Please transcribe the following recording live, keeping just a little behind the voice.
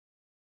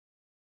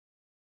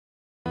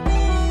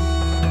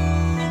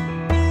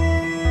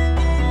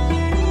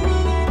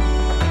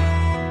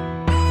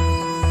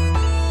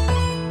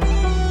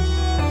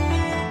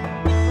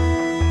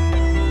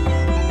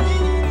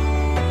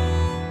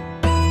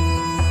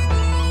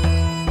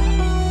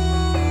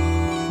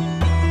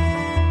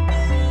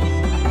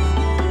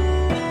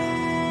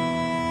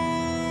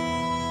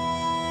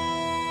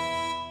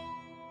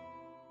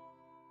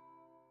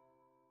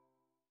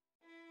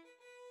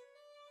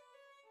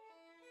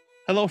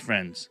Hello,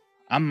 friends.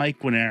 I'm Mike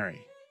Guarneri.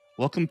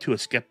 Welcome to A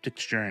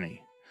Skeptic's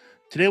Journey.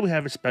 Today we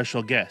have a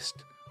special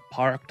guest,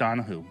 Paraic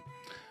Donoghue.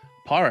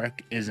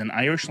 Paraic is an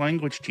Irish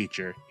language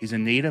teacher. He's a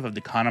native of the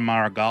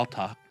Connemara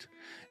Gaeltacht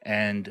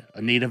and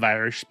a native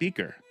Irish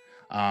speaker.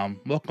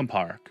 Welcome,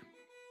 Paraic.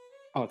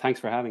 Oh, thanks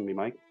for having me,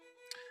 Mike.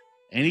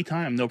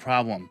 Anytime, no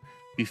problem.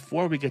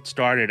 Before we get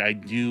started, I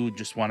do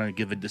just want to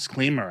give a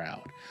disclaimer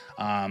out.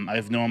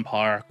 I've known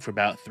Paraic for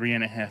about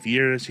 3.5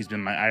 years. He's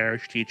been my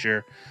Irish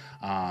teacher.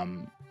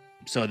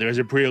 So there's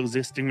a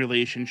pre-existing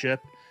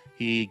relationship.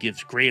 He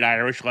gives great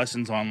Irish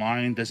lessons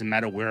online. Doesn't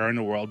matter where in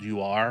the world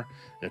you are.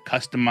 They're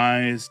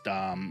customized.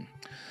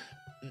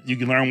 You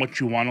can learn what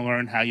you want to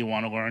learn, how you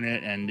want to learn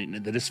it,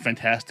 and they're just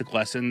fantastic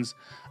lessons.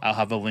 I'll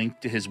have a link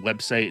to his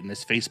website and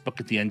his Facebook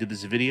at the end of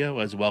this video,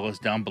 as well as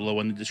down below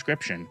in the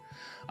description.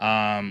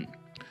 So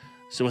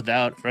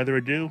without further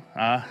ado,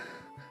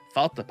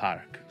 Falta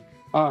Paraic.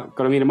 Go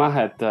to meet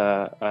Mahed,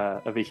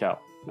 Avichel.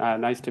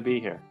 Nice to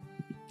be here.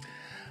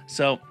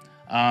 So,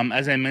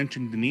 as I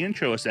mentioned in the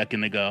intro a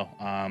second ago,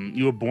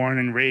 you were born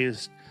and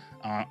raised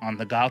on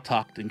the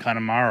Gaeltacht in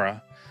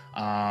Connemara,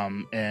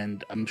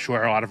 and I'm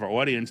sure a lot of our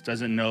audience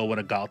doesn't know what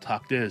a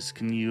Gaeltacht is.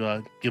 Can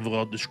you give a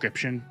little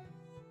description?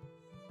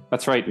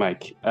 That's right,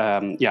 Mike.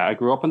 I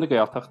grew up in the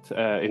Gaeltacht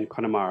in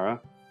Connemara,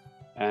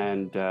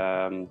 and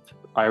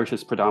Irish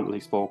is predominantly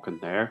spoken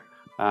there.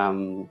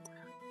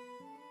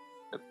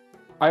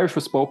 Irish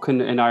was spoken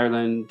in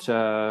Ireland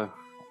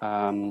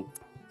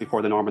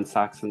before the Norman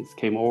Saxons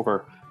came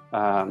over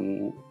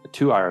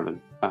to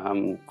Ireland,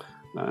 and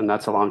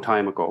that's a long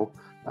time ago.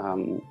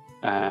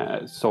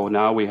 So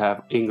now we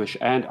have English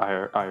and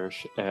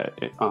Irish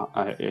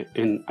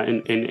in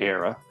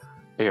era.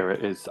 Era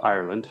is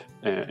Ireland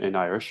in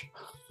Irish,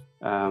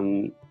 but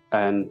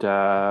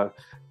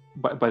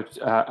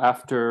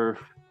after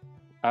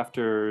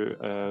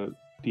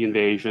the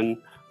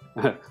invasion,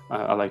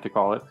 I like to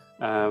call it,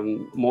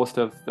 most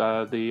of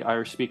the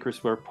Irish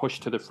speakers were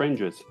pushed to the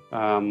fringes.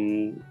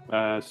 And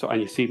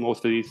you see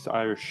most of these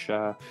Irish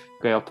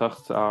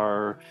Gaeltachts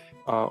are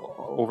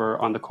over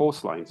on the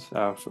coastlines.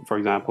 For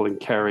example, in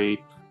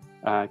Kerry,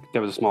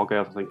 there was a small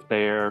Gaeltacht in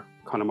Clare,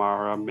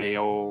 Connemara,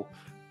 Mayo,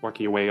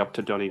 working your way up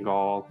to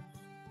Donegal,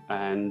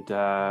 and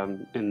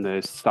in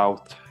the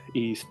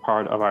southeast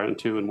part of Ireland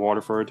too, in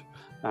Waterford.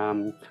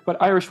 But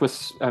Irish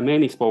was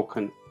mainly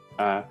spoken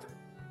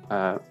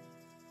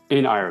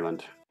in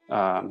Ireland.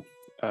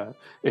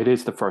 It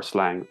is the first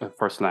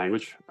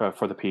language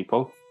for the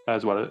people,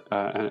 as well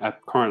as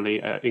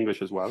currently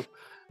English as well.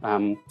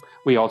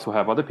 We also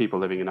have other people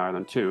living in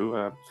Ireland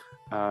too.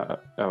 I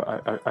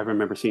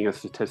remember seeing a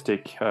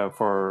statistic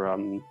for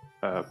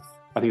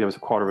I think there was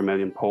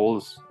 250,000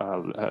 Poles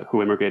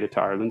who immigrated to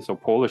Ireland. So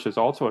Polish is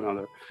also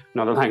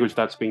another language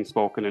that's being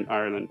spoken in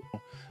Ireland.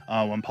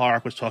 When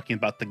Paraic was talking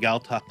about the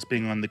Gaeltachts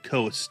being on the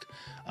coast,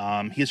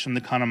 he's from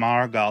the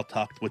Connemara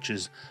Gaeltacht, which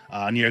is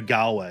near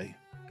Galway,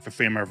 for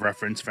frame of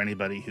reference for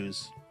anybody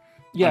who's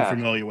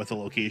unfamiliar with the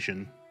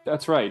location.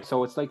 That's right.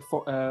 So it's like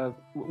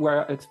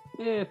where it's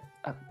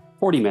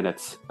 40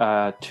 minutes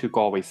to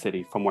Galway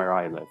City from where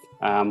I live.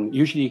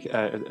 Usually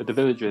the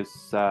village is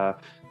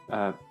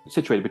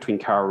situated between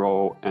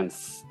Carrow and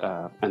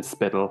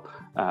Spittle.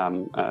 I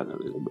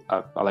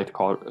like to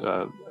call it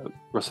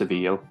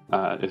Russaville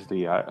is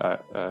the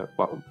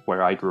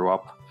where I grew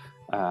up,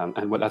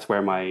 and that's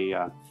where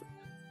my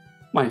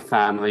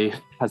family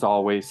has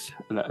always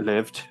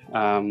lived.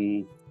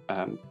 My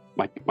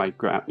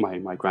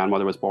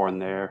grandmother was born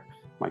there.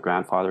 My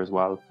grandfather as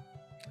well.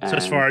 So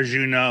as far as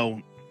you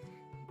know,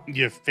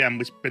 your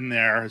family's been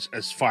there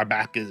as far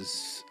back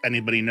as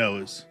anybody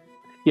knows.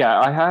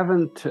 Yeah, I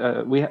haven't.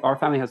 Our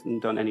family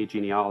hasn't done any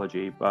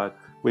genealogy, but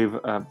we've,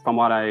 from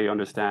what I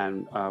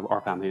understand,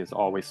 our family has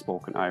always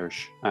spoken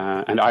Irish,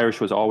 and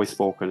Irish was always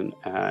spoken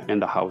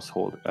in the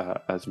household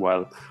as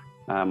well.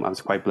 I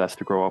was quite blessed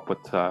to grow up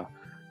with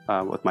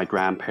my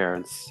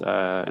grandparents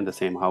in the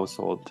same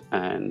household,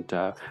 and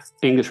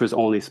English was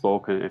only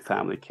spoken if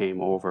family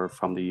came over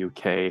from the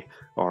UK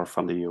or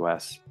from the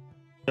US.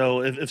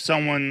 So if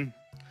someone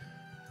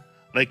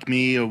like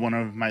me or one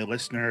of my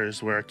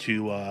listeners were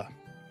to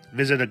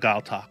visit a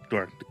Gaeltacht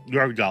or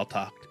your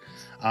Gaeltacht,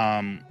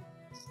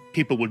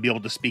 people would be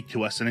able to speak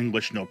to us in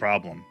English, no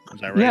problem.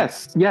 Is that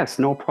right? Yes,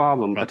 no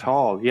problem at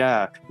all.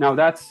 Yeah. Now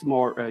that's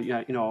more,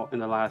 in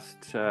the last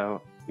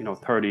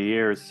 30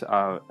 years,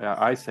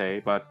 I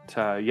say, but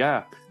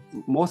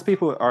most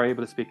people are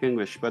able to speak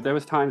English, but there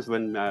was times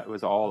when it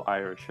was all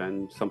Irish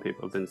and some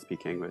people didn't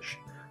speak English.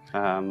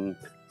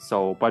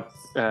 But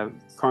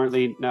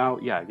currently now,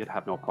 you'd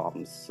have no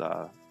problems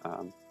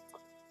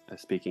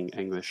speaking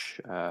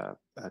English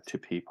to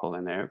people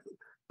in there.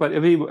 But it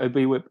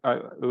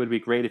would be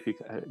great if you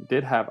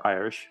did have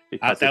Irish.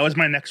 Because that was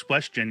my next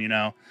question.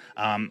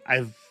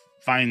 I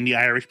find the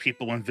Irish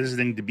people when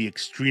visiting to be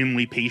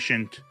extremely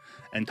patient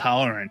and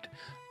tolerant.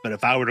 But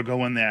if I were to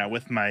go in there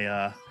with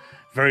my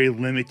very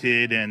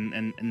limited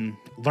and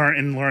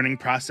learning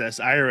process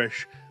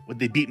Irish, would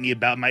they beat me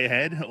about my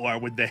head, or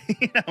would they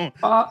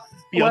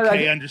be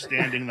okay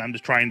understanding that I'm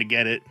just trying to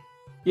get it?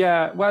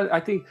 Yeah, well, I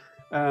think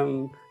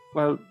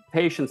Well,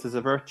 patience is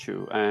a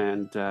virtue,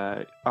 and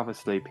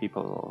obviously,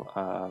 people.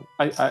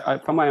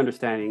 From my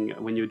understanding,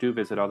 when you do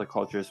visit other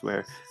cultures,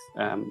 where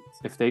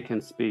if they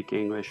can speak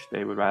English,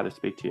 they would rather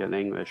speak to you in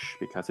English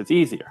because it's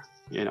easier,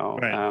 you know.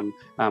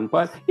 Right.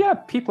 But yeah,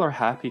 people are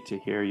happy to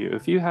hear you.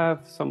 If you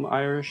have some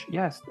Irish,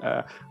 yes,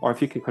 or if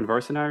you can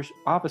converse in Irish,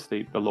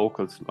 obviously the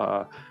locals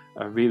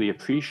really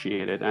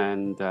appreciate it,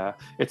 and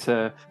it's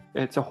a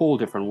whole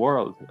different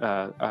world.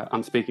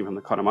 I'm speaking from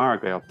the Connemara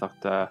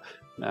Gaeltacht.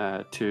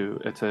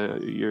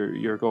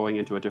 You're going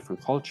into a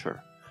different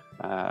culture,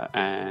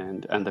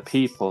 and the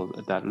people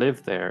that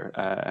live there,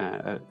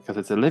 because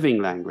it's a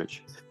living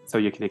language, so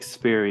you can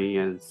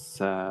experience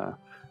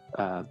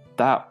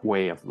that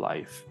way of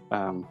life.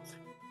 That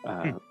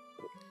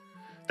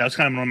was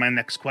kind of one of my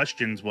next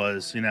questions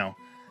was,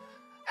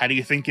 how do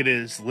you think it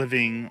is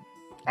living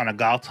on a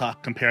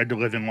Gaeltacht compared to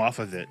living off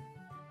of it,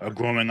 or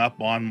growing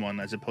up on one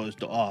as opposed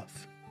to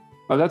off?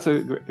 Well, that's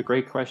a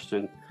great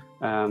question,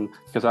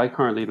 because I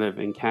currently live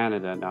in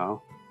Canada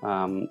now,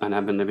 and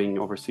have been living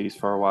overseas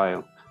for a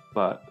while.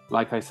 But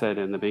like I said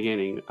in the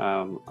beginning,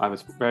 I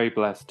was very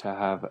blessed to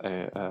have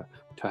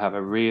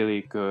a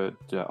really good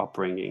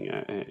upbringing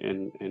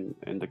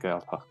in the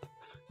Gaeltacht,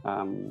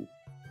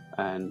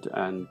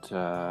 and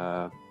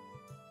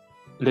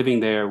living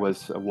there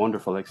was a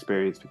wonderful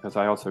experience, because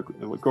I also,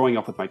 growing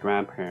up with my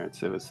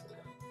grandparents, it was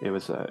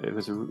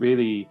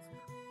really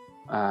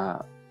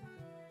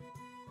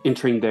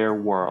entering their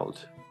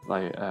world,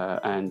 like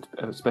and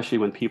especially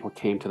when people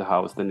came to the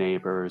house, the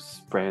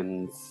neighbors,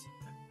 friends,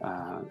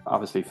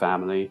 obviously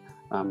family,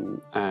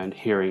 and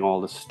hearing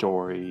all the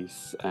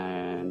stories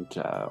and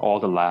all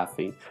the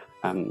laughing.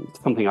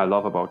 Something I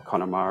love about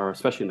Connemara,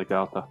 especially in the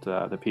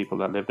Gaeltacht, the people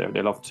that live there,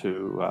 they love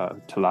to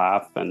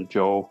laugh and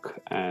joke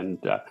and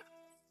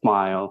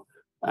smile,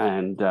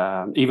 and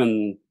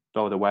even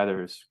though the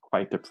weather is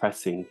quite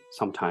depressing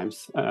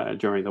sometimes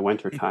during the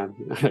winter time,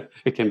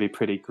 it can be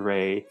pretty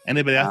gray.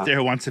 Anybody out there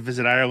who wants to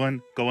visit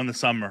Ireland, go in the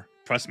summer.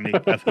 Trust me,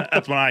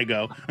 that's when I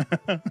go.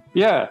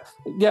 Yeah.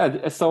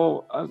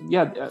 So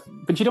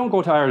but you don't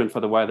go to Ireland for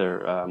the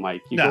weather,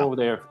 Mike. You go over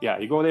there. Yeah,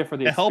 you go there for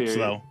the experience. It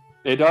helps,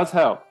 though. It does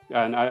help.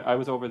 And I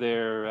was over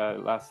there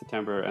last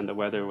September, and the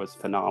weather was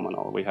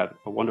phenomenal. We had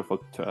a wonderful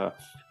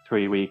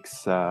 3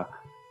 weeks, and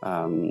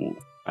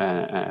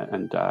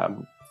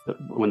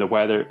when the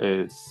weather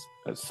is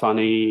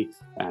sunny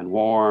and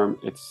warm,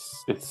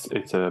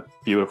 it's a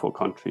beautiful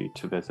country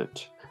to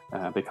visit.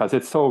 Because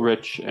it's so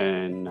rich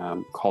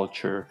in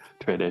culture,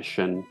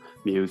 tradition,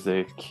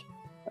 music.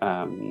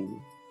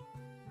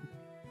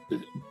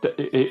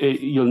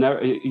 You'll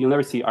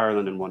never see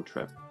Ireland in one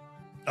trip.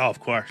 Oh, of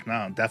course,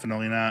 no,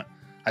 definitely not.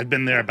 I've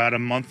been there about a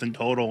month in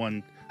total,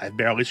 and I've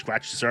barely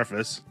scratched the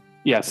surface.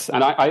 Yes,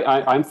 and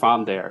I'm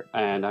from there,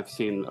 and I've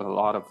seen a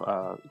lot of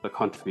the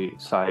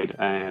countryside,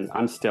 and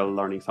I'm still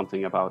learning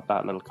something about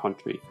that little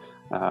country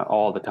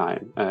all the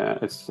time.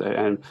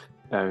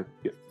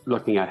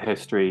 Looking at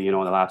history, the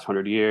last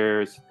 100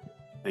 years,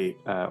 if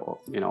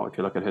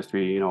you look at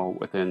history,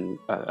 within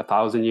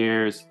 1,000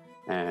 years,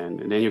 and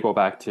then you go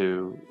back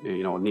to,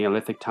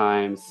 Neolithic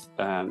times,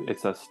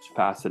 it just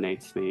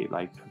fascinates me.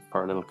 Like,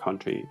 for a little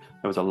country,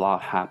 there was a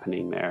lot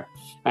happening there.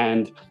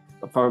 And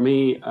for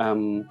me,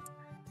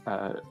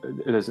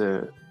 there's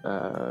a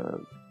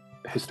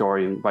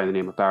historian by the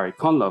name of Paraic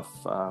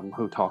Donoghue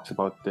who talks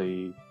about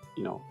the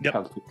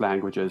Celtic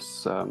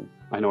languages.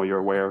 I know you're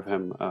aware of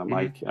him,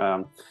 Mike.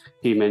 Mm-hmm.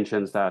 He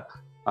mentions that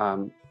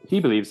he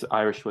believes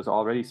Irish was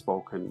already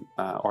spoken,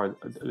 or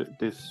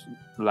this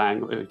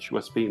language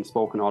was being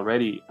spoken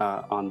already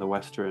on the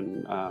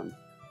western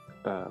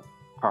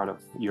part of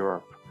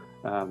Europe,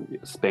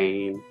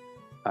 Spain,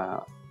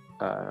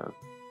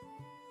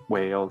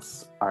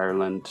 Wales,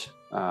 Ireland,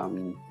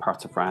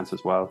 parts of France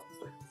as well.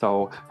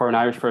 So for an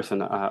Irish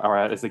person, or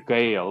as a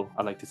Gael,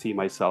 I like to see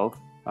myself.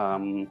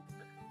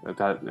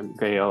 That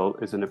Gael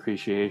is an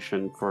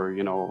appreciation for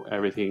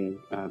everything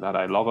that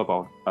I love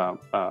about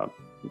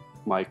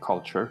my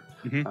culture.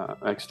 Mm-hmm.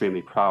 I'm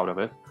extremely proud of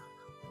it,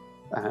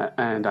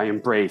 and I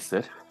embrace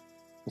it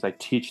because I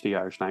teach the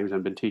Irish language.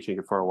 I've been teaching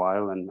it for a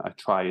while, and I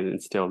try and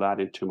instill that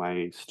into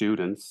my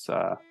students,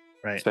 right.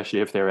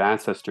 Especially if their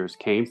ancestors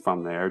came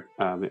from there.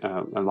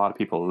 A lot of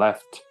people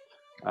left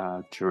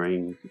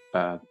during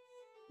the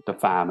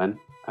famine.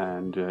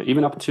 And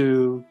even up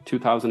to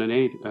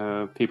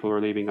 2008, people were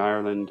leaving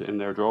Ireland in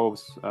their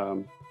droves.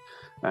 And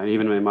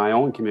even in my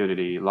own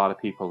community, a lot of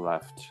people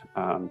left.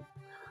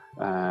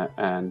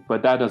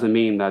 But that doesn't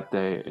mean that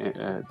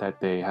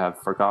they have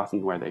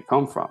forgotten where they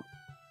come from.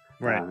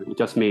 Right. It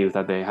just means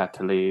that they had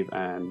to leave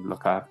and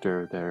look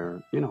after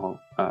their,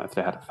 if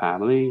they had a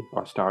family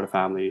or start a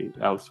family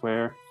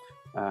elsewhere,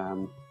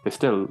 they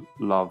still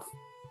love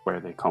where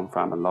they come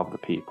from and love the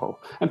people.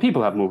 And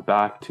people have moved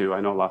back to,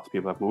 I know lots of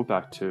people have moved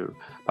back to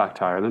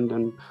Ireland,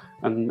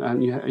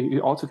 and you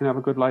also can have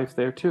a good life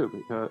there too,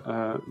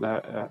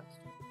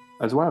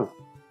 as well.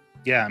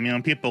 Yeah, I mean,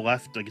 when people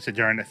left, like you said,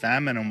 during the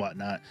famine and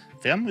whatnot,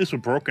 families were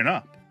broken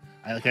up.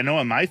 I know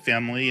in my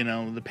family,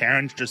 the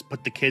parents just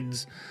put the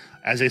kids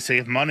as they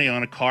saved money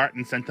on a cart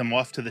and sent them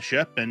off to the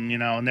ship, and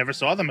never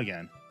saw them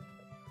again.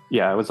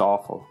 Yeah, it was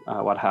awful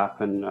what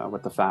happened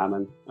with the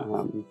famine.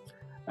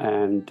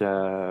 And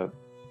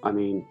I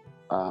mean,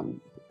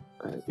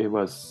 it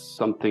was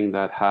something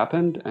that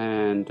happened,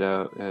 and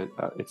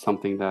it's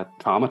something that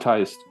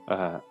traumatized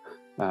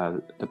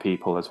the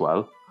people as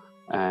well.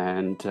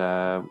 And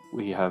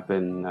we have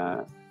been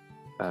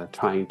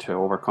trying to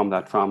overcome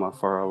that trauma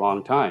for a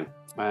long time.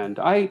 And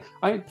I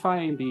try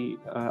and be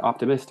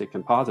optimistic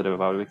and positive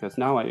about it, because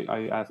now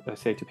I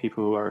say to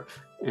people who are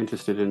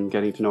interested in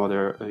getting to know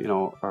their,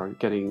 or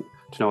getting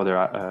to know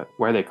their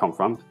where they come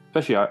from,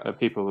 especially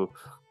people who,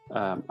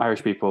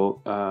 Irish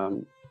people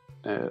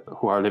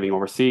who are living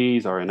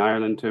overseas or in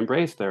Ireland, to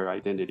embrace their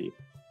identity,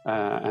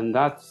 and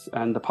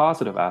the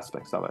positive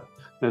aspects of it.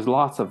 There's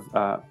lots of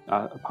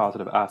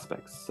positive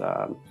aspects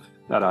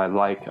that I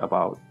like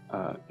about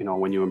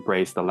when you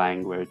embrace the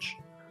language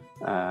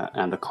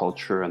and the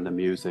culture and the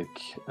music.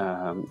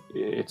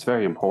 It's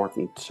very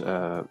important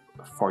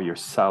for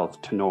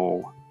yourself to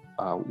know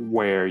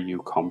where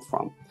you come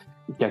from.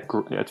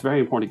 It's very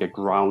important to get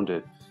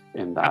grounded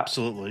in that.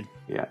 Absolutely.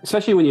 Yeah,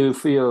 especially when you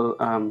feel,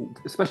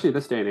 especially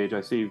this day and age,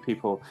 I see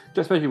people,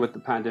 especially with the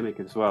pandemic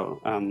as well.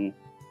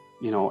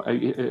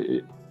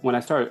 When I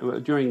started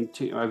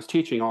I was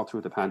teaching all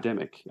through the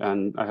pandemic,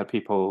 and I had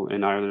people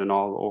in Ireland and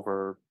all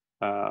over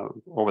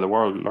the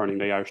world learning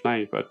the Irish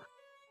language. But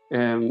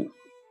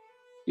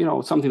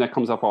something that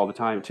comes up all the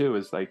time too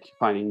is like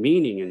finding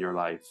meaning in your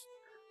life,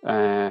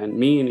 and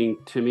meaning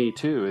to me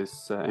too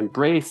is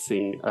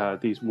embracing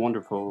these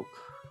wonderful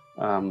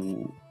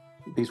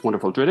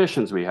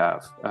traditions we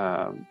have,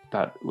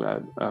 that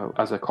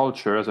as a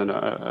culture, as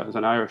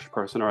an Irish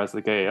person, or as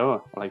a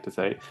Gael, I like to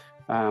say,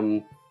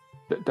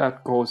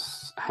 that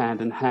goes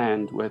hand in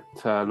hand with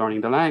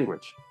learning the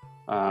language,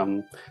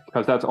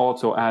 because that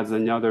also adds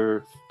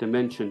another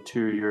dimension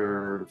to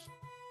your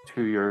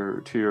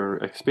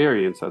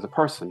experience as a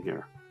person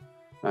here,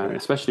 Right.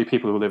 especially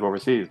people who live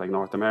overseas, like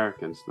North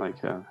Americans.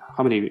 Like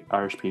how many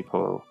Irish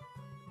people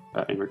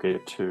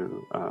immigrated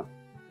to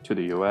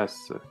the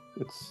US?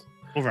 It's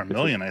over a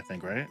million, I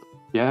think, right?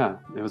 Yeah,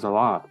 it was a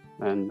lot.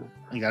 And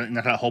you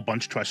got a whole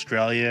bunch to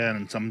Australia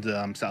and some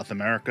to South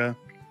America.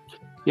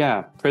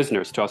 Yeah,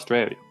 prisoners to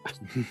Australia.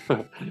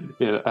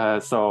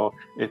 So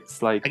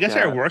it's like, I guess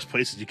there are worse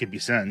places you could be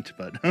sent,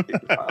 but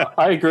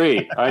I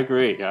agree.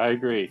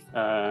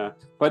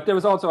 But there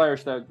was also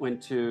Irish that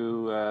went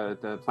to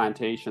the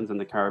plantations in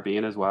the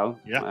Caribbean as well.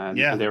 Yeah,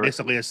 and they were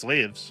basically as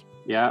slaves.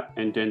 Yeah,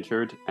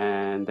 indentured,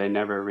 and they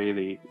never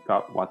really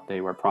got what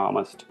they were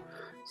promised.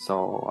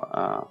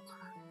 So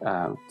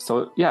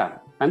yeah,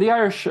 and the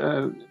Irish,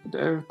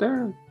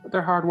 they're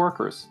hard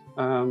workers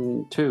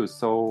too.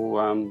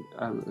 So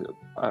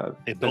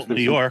they built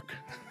New York.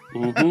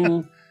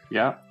 Mm-hmm.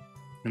 Yeah.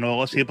 All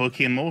those people who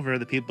came over,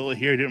 the people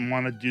here didn't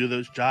want to do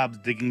those jobs,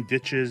 digging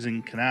ditches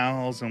and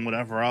canals and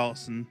whatever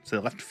else, and so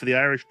they left for the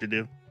Irish to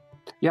do.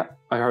 Yeah,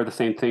 I heard the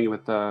same thing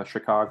with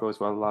Chicago as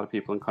well. A lot of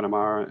people in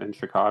Connemara and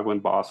Chicago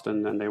and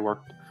Boston, and they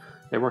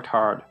worked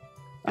hard.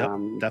 Yep,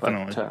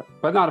 definitely.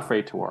 But not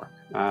afraid to work.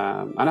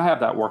 And I have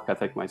that work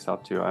ethic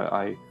myself too.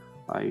 I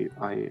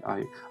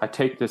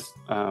take this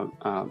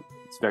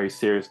very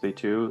seriously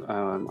too.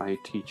 My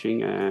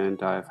teaching,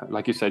 and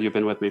like you said, you've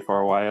been with me for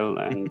a while,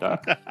 and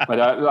but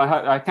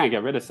I can't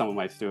get rid of some of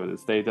my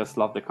students. They just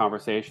love the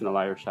conversational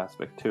Irish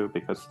aspect too,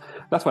 because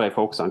that's what I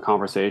focus on: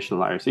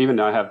 conversational Irish. Even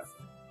though I have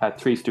had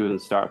 3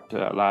 students start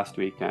last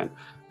week, and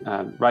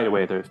right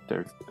away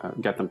they're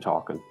get them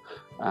talking,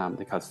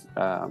 because.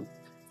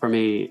 For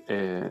me,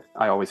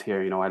 I always hear,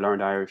 I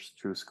learned Irish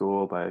through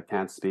school, but I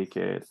can't speak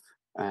it.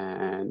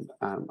 And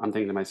I'm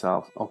thinking to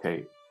myself,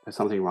 okay, there's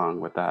something wrong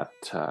with that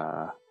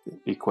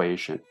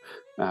equation.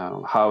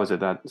 How is it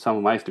that some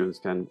of my students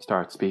can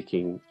start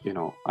speaking,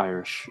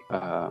 Irish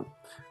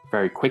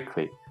very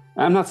quickly?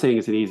 I'm not saying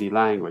it's an easy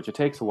language. It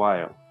takes a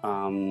while.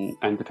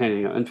 And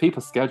depending on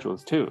people's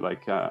schedules too.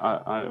 Like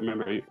I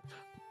remember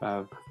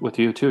with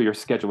you too, your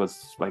schedule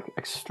was like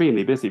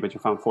extremely busy, but you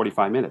found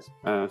 45 minutes.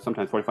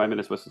 Sometimes 45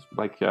 minutes was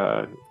like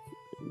a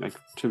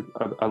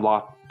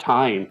lot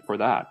time for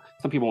that.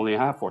 Some people only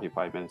have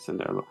 45 minutes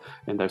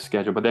in their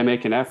schedule, but they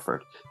make an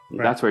effort.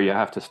 Right. That's where you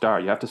have to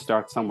start. You have to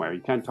start somewhere. You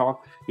can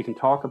talk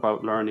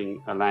about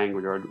learning a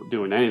language or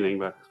doing anything,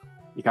 but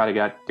you got to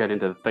get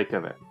into the thick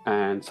of it.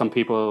 And some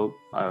people,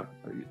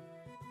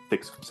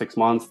 6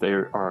 months,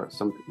 there are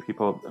some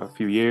people a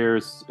few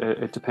years,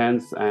 it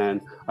depends. And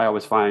I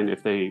always find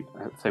if they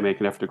make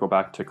an effort to go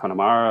back to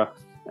Connemara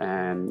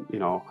and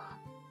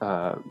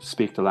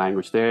speak the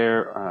language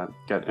there,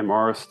 get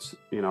immersed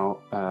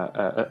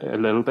a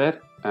little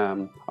bit.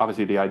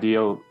 Obviously the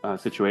ideal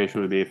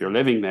situation would be if you're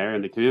living there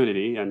in the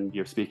community and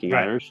you're speaking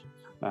right. Irish.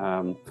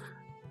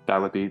 That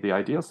would be the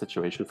ideal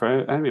situation for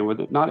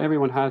everyone. Not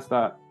everyone has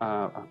that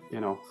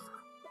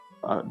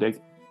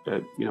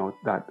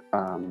that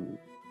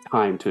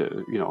time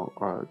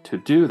to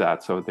do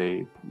that, so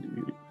they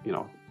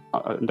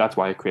that's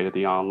why I created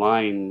the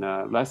online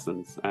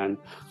lessons, and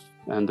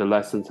the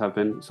lessons have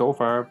been so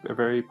far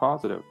very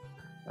positive.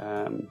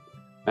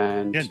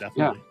 And Yeah,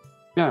 definitely.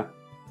 yeah.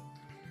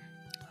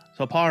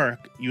 So, Paraic,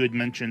 you had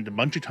mentioned a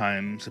bunch of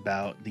times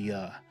about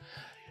the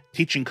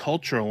teaching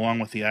culture along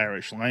with the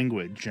Irish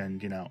language,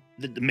 and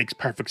it makes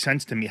perfect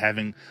sense to me,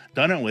 having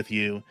done it with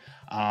you.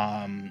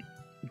 Um,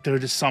 there are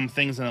just some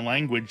things in the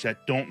language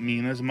that don't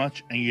mean as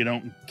much, and you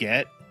don't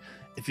get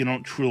if you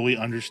don't truly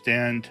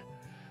understand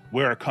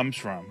where it comes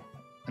from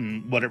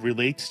and what it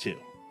relates to.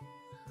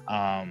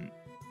 Um,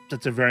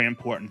 that's a very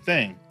important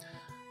thing.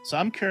 So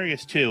I'm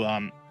curious too.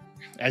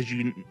 As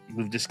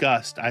we've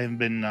discussed, I have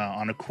been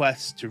on a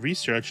quest to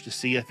research to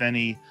see if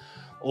any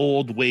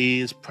old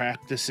ways,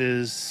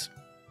 practices,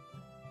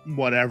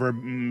 whatever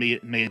may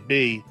it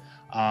be,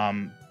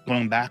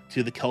 going back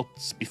to the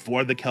Celts,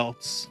 before the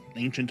Celts,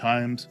 ancient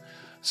times,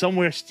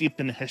 somewhere steeped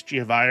in the history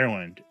of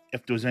Ireland,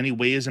 if there was any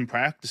ways and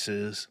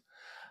practices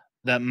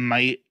that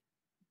might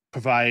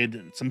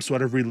provide some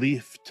sort of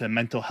relief to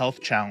mental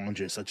health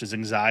challenges such as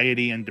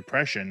anxiety and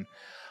depression.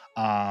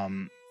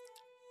 Um,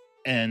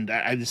 and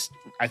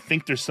I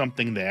think there's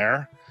something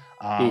there.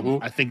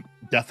 Mm-hmm. I think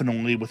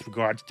definitely with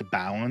regards to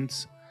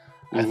balance,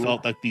 I Mm-hmm.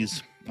 felt like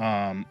these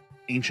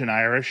ancient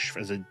Irish,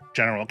 as a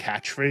general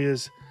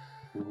catchphrase,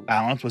 Mm-hmm.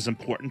 balance was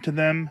important to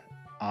them.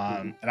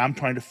 Mm-hmm. And I'm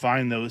trying to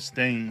find those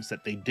things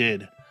that they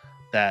did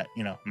that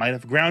might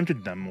have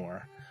grounded them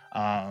more.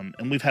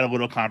 And we've had a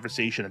little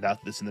conversation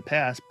about this in the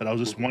past, but I was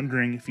just Mm-hmm.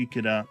 wondering if you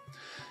could, if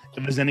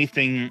there's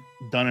anything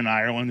done in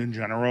Ireland in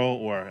general,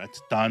 or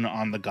it's done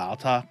on the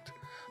Gaeltacht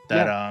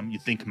that Yeah. you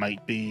think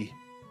might be,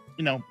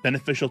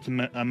 beneficial to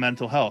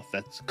mental health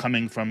that's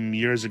coming from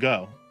years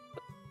ago.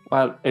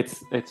 Well,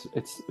 it's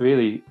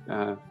really.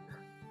 I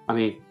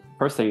mean,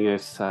 first thing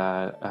is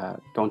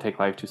don't take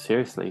life too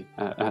seriously.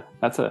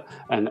 That's a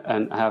and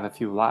have a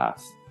few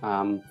laughs.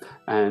 And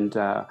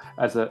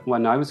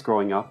when I was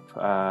growing up,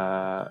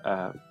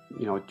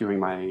 during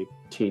my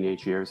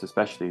teenage years,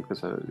 especially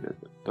because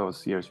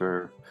those years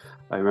were,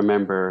 I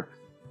remember,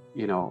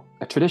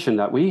 a tradition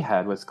that we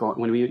had was going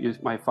when we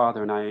used my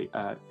father and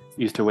I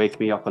used to wake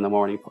me up in the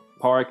morning.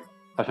 Park,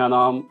 it's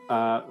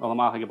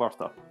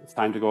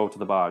time to go to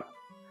the bog.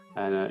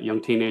 And a young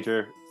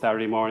teenager,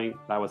 Saturday morning,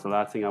 that was the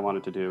last thing I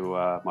wanted to do,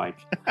 Mike.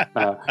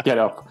 Get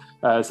up.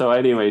 So,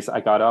 anyways, I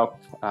got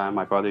up.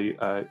 My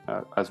brother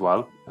as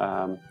well,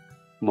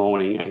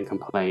 moaning and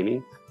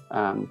complaining.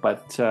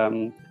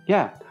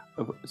 Yeah,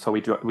 so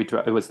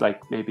it was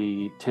like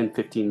maybe 10,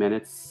 15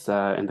 minutes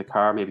in the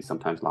car, maybe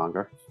sometimes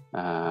longer.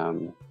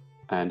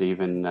 And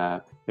even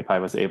if I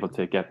was able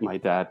to get my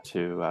dad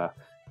to,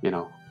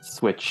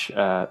 switch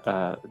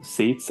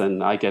seats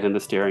and I get in the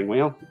steering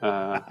wheel.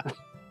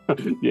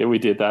 Yeah, we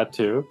did that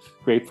too.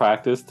 Great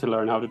practice to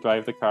learn how to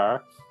drive the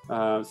car.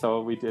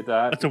 So we did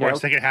that. What's the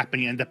worst that could happen?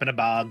 You end up in a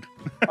bog.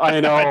 I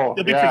know.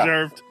 You'll be Yeah,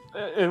 preserved.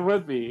 it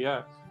would be.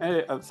 Yeah.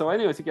 So,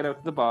 anyways, you get out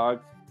to the bog,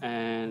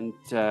 and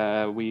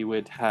we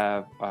would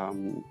have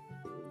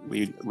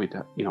we'd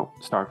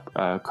start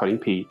cutting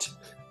peat.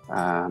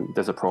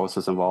 There's a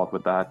process involved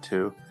with that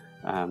too.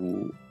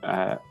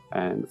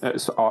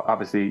 So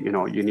obviously,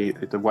 you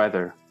need the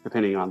weather,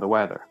 depending on the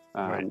weather.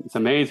 Right. It's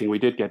amazing. We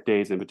did get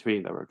days in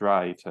between that were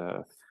dry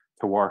to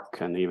work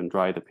and even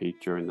dry the peat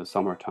during the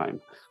summertime.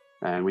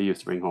 And we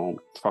used to bring home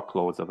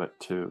truckloads of it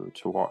to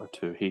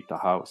heat the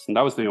house. And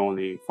that was the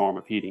only form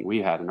of heating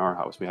we had in our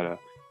house. We had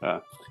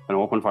an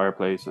open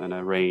fireplace and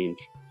a range.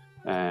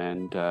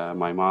 And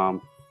my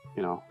mom,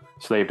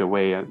 slaved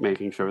away at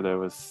making sure there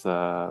was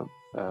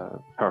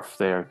turf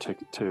there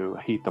to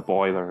heat the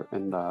boiler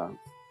in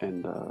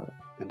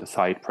the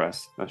side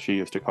press, as she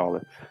used to call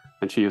it.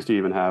 And she used to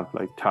even have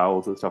like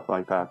towels and stuff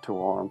like that to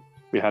warm.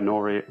 We had no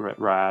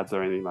rads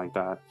or anything like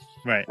that.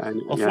 Right.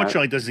 And, well,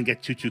 fortunately, it doesn't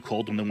get too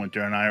cold in the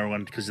winter in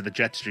Ireland because of the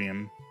jet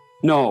stream.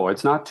 No,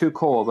 it's not too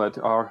cold, but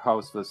our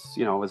house was,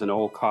 was an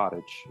old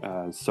cottage,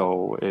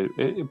 so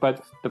it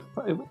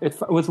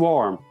was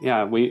warm.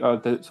 Yeah,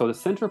 so the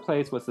center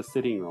place was the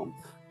sitting room.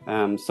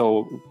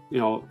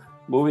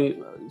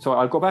 Moving. So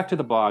I'll go back to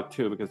the bog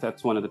too, because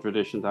that's one of the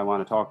traditions I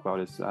want to talk about.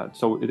 Is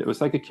so it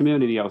was like a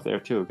community out there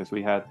too, because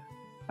we had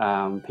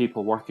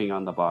people working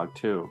on the bog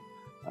too.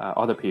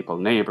 Other people,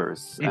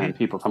 neighbors, and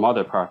people from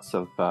other parts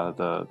of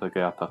the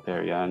Gaeltacht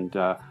area. And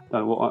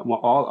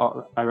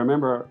I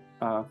remember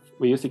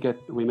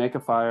we make a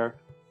fire,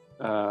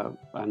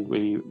 and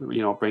we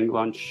bring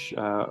lunch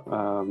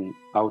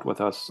out with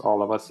us,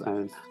 all of us,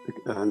 and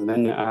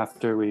then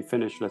after we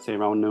finish, let's say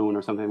around noon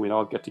or something, we'd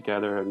all get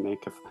together and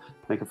make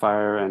a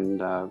fire and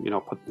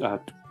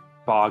put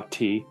bog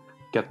tea,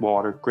 get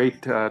water.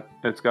 Great,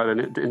 it's got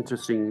an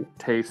interesting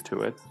taste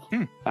to it.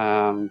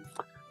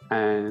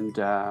 And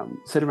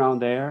sit around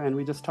there and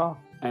we just talk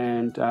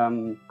and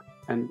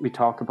we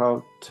talk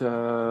about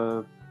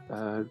the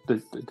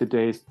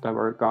days that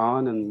were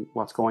gone and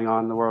what's going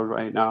on in the world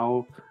right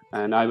now.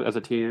 And I, as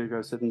a teenager,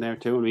 was sitting there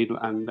too,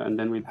 and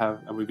then we'd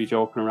be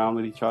joking around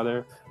with each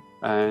other,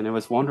 and it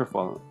was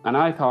wonderful. And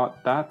I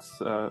thought that's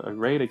a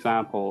great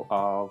example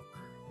of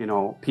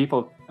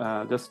people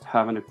just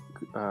having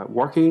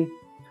working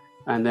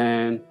and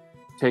then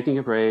taking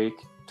a break,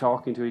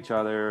 talking to each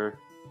other,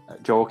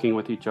 joking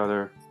with each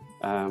other.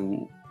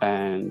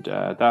 and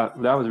that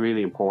was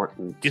really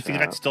important. Do you think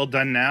that's still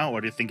done now,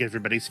 or do you think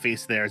everybody's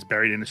face there is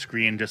buried in a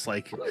screen, just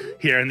like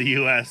here in the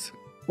U.S.?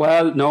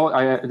 Well,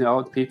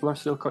 no, people are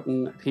still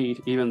cutting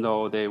peat, even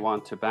though they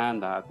want to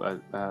ban that.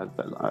 But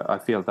I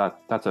feel that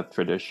that's a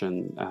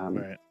tradition,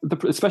 Right.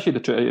 especially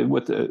if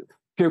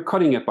you're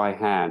cutting it by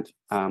hand.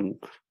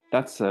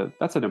 That's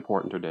an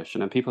important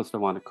tradition, and people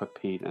still want to cut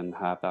peat and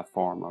have that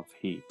form of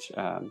heat.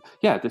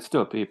 Yeah, there's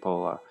still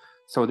people.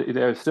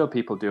 There's still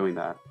people doing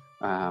that,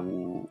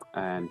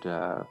 and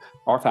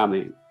our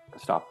family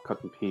stopped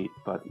cutting peat,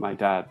 but my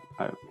dad,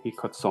 he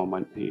cuts so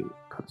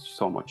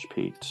much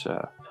peat.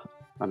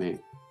 I mean,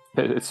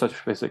 it's such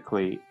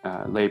physically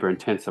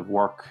labor-intensive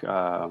work.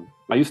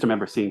 I used to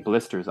remember seeing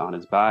blisters on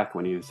his back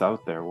when he was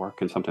out there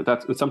working.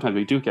 Sometimes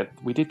we did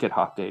get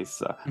hot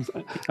days.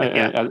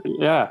 Yeah.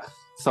 Yeah.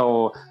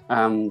 So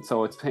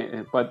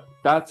but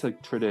that's a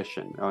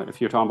tradition.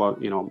 If you're talking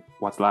about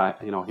what's like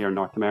here in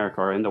North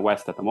America or in the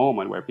West at the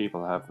moment, where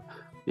people have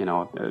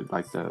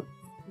like the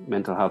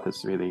mental health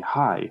is really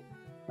high.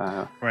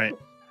 Right.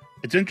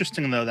 It's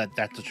interesting though that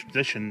that's a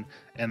tradition,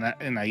 and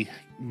I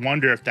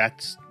wonder if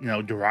that's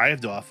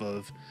derived off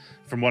of,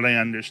 from what I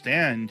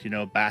understand,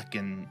 back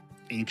in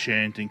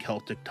ancient and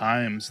Celtic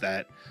times,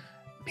 that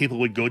people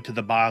would go to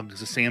the bogs,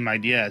 the same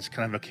idea as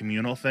kind of a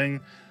communal thing,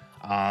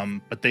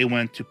 but they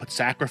went to put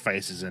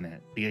sacrifices in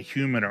it, be a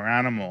human or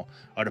animal,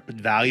 or to put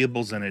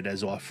valuables in it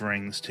as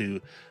offerings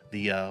to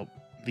the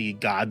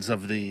gods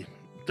of the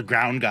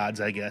ground gods,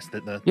 I guess,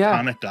 the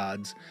tonic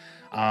gods,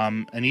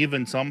 and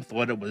even some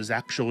thought it was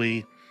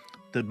actually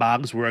the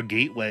bogs were a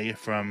gateway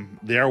from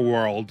their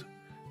world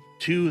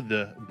to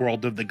the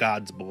world of the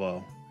gods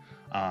below.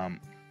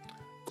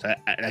 So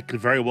that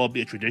could very well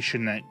be a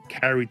tradition that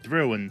carried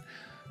through, and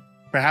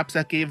perhaps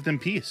that gave them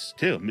peace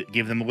too. It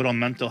gave them a little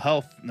mental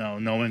health,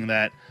 knowing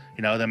that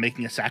they're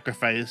making a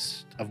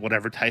sacrifice of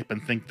whatever type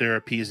and think they're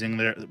appeasing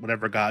their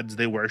whatever gods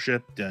they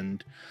worshipped,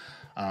 and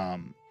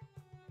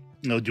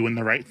doing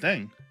the right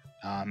thing.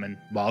 And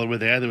while they were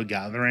there, they were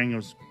gathering. It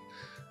was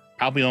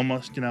probably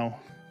almost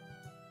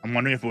I'm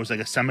wondering if it was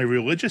like a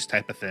semi-religious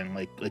type of thing,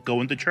 like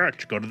going to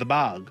church, go to the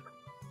bog.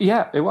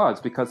 Yeah, it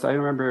was, because I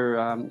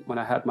remember when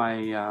I had my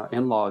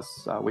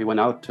in-laws, we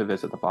went out to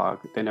visit the bog.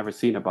 They never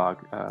seen a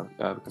bog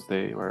because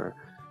they're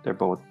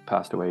both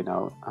passed away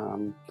now.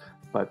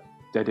 But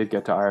they did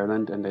get to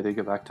Ireland and they did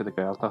get back to the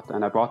Gaeltacht,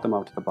 and I brought them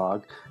out to the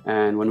bog.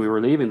 And when we were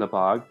leaving the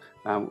bog,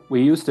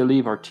 we used to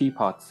leave our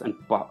teapots and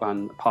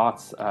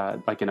pots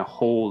like in a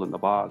hole in the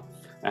bog.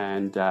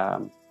 And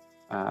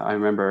I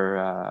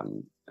remember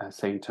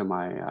saying to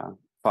my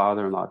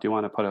father-in-law, "Do you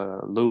want to put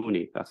a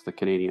loonie?" That's the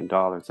Canadian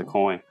dollar; it's a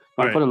coin.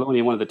 "I want to put a loonie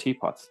in one of the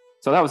teapots."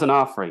 So that was an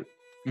offering.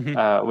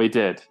 We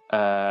did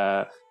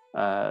to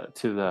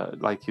the,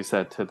 like you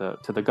said, to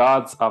the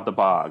gods of the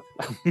bog.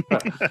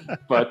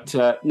 But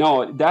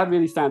no, that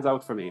really stands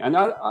out for me. And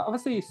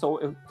obviously,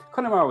 so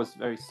Connemara was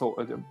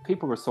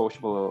people were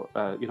sociable.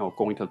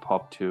 Going to the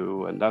pub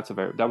too, and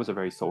that was a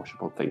very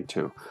sociable thing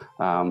too.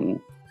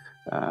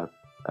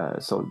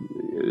 So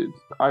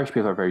Irish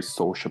people are very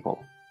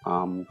sociable,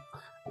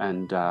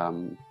 and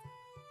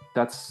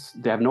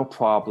they have no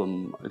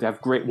problem. They have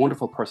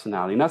wonderful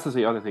personality, and that's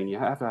the other thing. You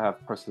have to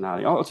have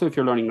personality. Also, if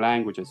you're learning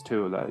languages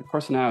too, like,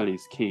 personality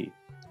is key.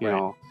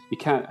 You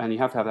can't, and you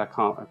have to have that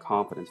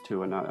confidence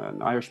too. And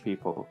Irish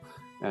people,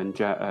 in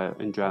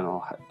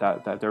general,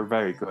 that they're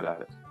very good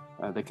at it.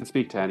 They can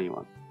speak to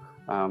anyone,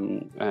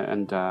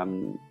 and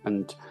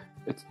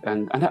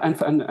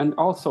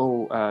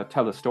also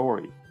tell a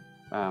story.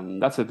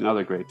 That's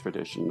another great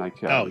tradition.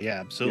 Like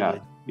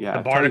absolutely. Yeah,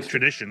 the Bardic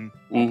tradition,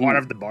 part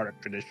of the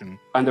Bardic tradition.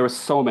 And there were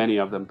so many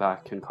of them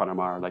back in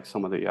Connemara. Like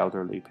some of the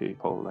elderly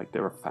people, like they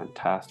were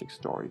fantastic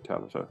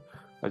storytellers. So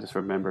I just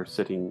remember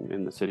sitting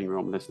in the sitting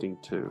room listening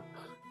to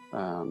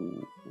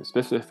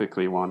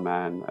specifically one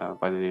man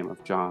by the name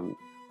of John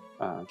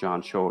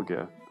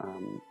Shoga.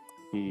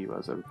 He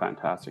was a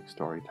fantastic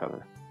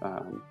storyteller.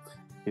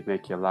 He'd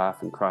make you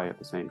laugh and cry at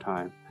the same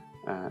time,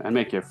 and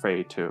make you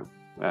afraid too.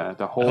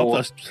 The whole.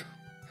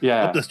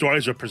 I hope the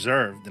stories are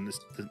preserved in this.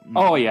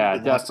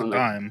 Definitely.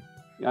 Time.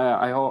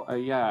 I hope.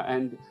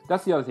 And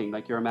that's the other thing.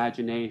 Like your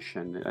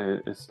imagination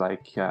is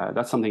like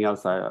that's something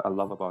else I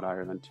love about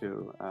Ireland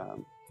too.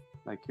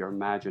 Like your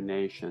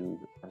imagination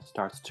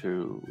starts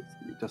to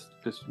just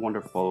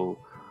wonderful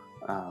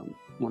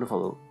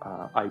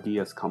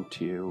ideas come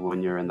to you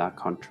when you're in that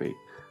country.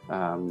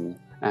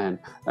 And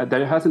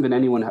there hasn't been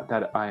anyone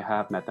that I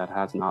have met that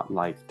has not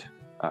liked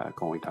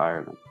going to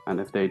Ireland. And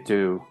if they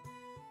do,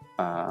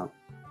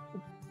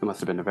 it must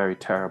have been a very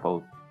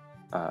terrible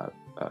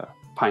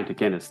pint of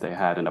Guinness they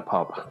had in a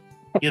pub.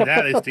 Yeah,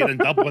 that is stayed in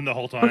Dublin the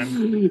whole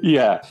time.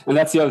 Yeah, and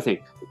that's the other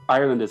thing.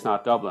 Ireland is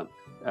not Dublin.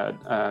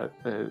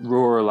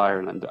 Rural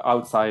Ireland,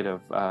 outside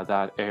of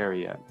that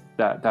area,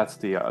 that's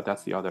the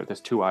other. There's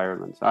two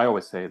Irelands. I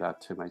always say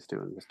that to my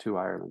students. There's two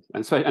Irelands,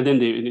 and then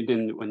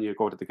when you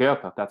go to the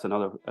Gaeltacht,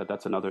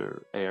 that's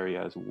another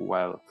area as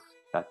well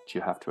that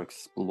you have to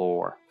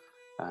explore,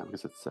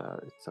 because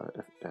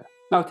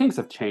now things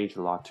have changed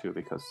a lot too,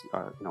 because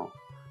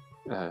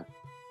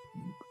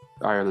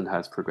Ireland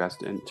has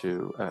progressed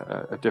into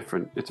a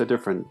different.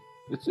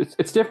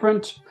 It's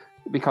different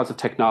because of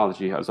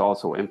technology has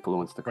also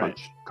influenced the Right.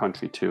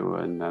 country too,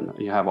 and then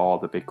you have all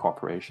the big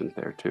corporations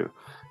there too.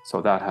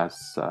 So that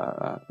has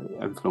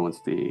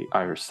influenced the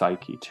Irish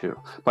psyche too.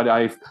 But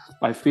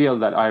I feel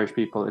that Irish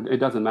people, it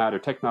doesn't matter.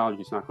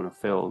 Technology is not going to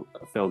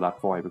fill that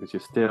void because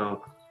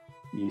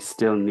you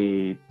still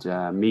need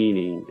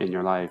meaning in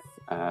your life.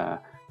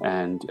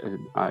 And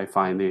I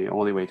find the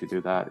only way to do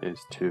that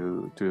is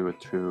to do it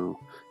through,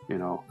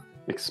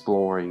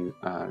 exploring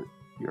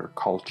your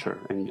culture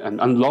and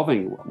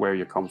loving where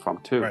you come from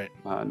too. Right.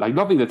 Like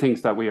loving the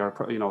things that we are,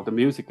 the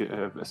music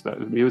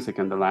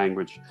and the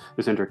language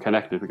is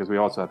interconnected because we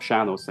also have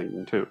Seanos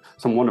singing too.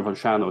 Some wonderful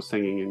Seanos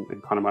singing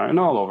in Connemara and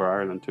all over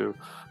Ireland too.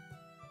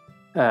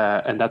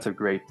 And that's a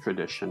great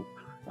tradition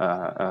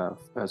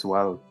as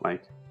well.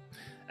 Like,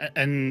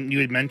 And you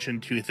had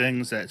mentioned two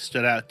things that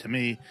stood out to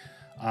me.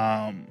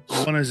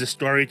 One is the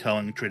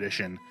storytelling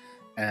tradition,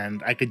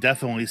 and I could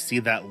definitely see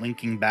that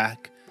linking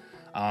back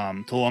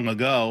to long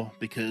ago,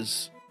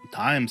 because at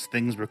times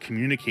things were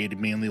communicated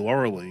mainly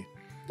orally.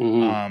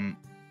 mm-hmm.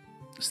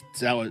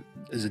 That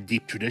is a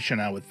deep tradition,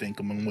 I would think,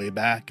 going way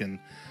back. And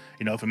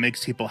if it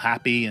makes people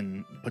happy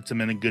and puts them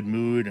in a good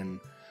mood and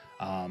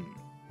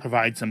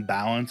provides some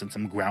balance and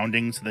some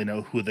grounding so they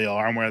know who they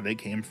are and where they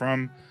came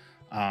from,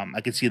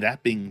 I could see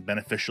that being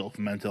beneficial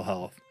for mental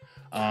health.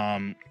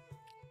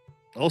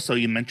 Also,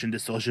 you mentioned the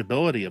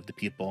sociability of the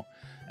people,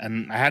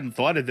 and I hadn't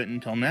thought of it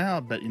until now,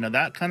 but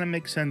that kind of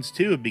makes sense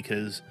too,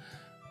 because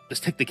let's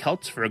take the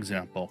Celts, for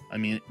example. I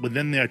mean,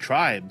 within their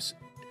tribes,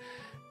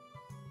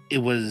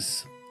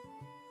 the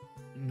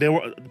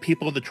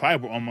people of the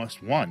tribe were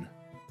almost one.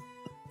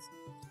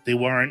 They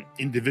weren't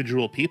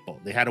individual people.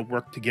 They had to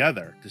work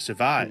together to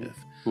survive.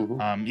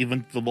 Mm-hmm.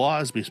 Even the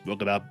laws we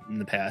spoke about in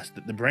the past,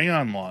 the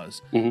Brayon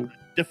laws, Mm-hmm.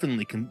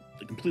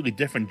 completely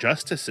different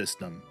justice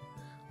system,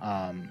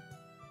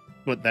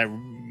 but that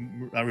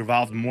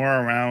revolved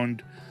more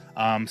around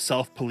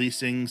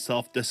self-policing,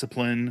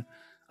 self-discipline,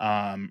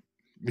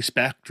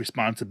 respect,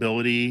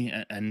 responsibility,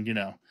 and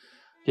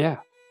Yeah,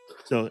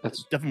 so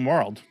that's different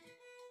world.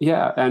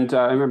 yeah. And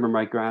I remember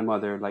my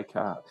grandmother, like,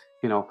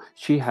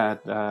 she had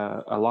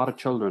a lot of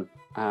children,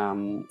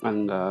 and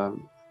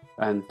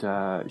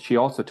she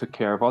also took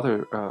care of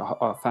other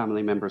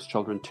family members'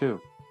 children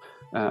too.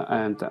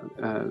 And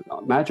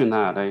imagine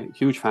that,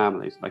 huge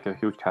families, like a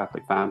huge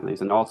Catholic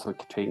families, and also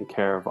taking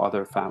care of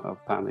other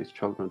families'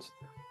 children's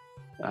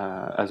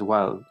as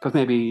well. Because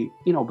maybe,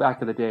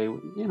 back in the day,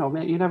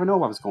 you never know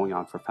what was going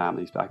on for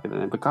families back in the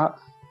day. But God,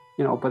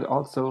 but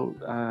also,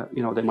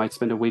 they might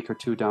spend a week or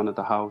two down at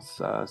the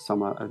house,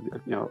 some,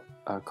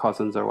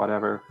 cousins or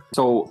whatever.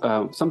 So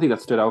something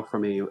that stood out for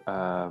me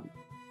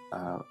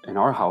in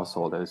our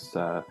household is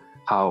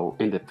how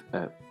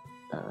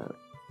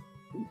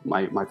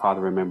my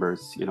father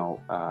remembers,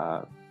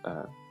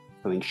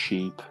 killing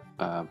sheep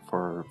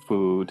for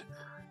food,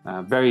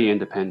 very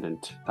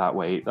independent that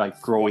way,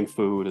 like growing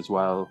food as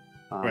well,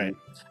 Right.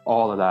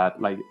 all of that,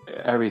 like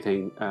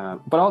everything,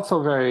 but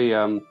also very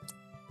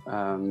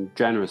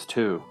generous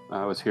too.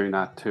 I was hearing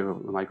that too.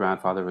 My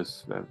grandfather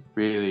was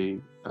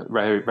really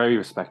very, very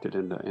respected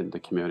in the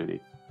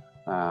community,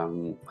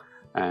 and.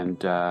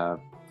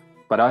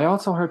 But I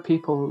also heard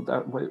people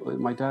that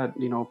my dad,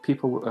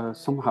 people,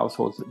 some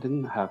households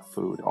didn't have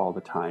food all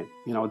the time.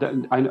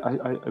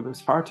 It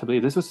was hard to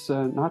believe. This was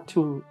not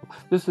too.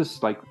 This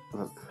is like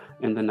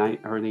in the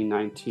early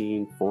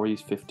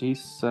 1940s,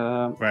 50s.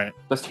 Right.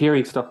 Just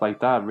hearing stuff like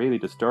that really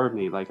disturbed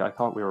me. Like, I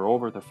thought we were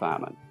over the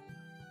famine.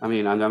 I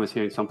mean, and I was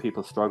hearing some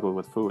people struggle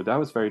with food. That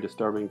was very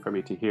disturbing for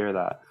me to hear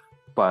that.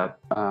 But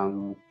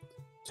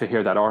to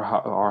hear that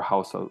our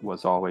house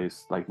was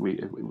always like we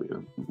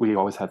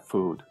always had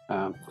food.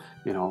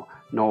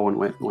 No one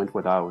went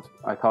without.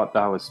 I thought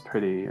that was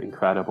pretty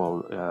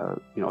incredible.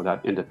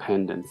 That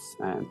independence,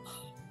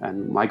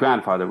 and my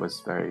grandfather was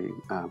very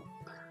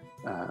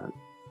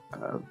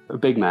a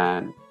big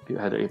man. He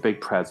had a big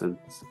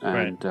presence,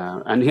 Right.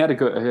 and he had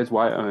his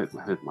wife,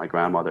 my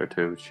grandmother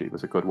too. She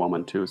was a good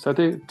woman too. So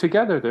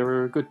together they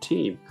were a good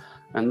team,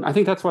 and I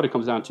think that's what it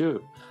comes down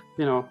to.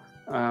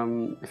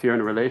 If you're in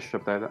a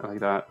relationship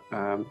like that,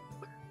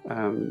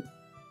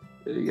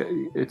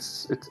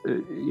 it's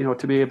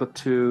to be able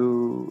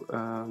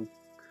to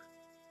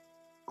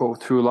go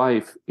through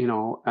life,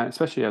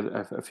 especially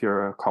if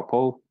you're a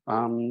couple.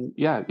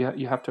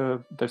 You have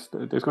to. There's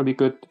going to be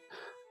good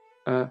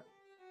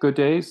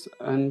days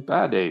and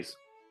bad days,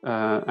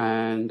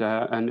 and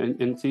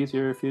it's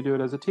easier if you do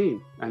it as a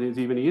team, and it's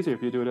even easier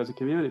if you do it as a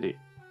community.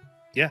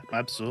 Yeah,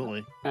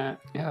 absolutely.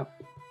 Yeah.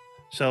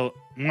 So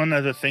one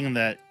other thing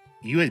that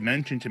you had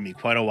mentioned to me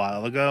quite a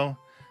while ago,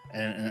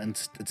 and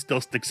it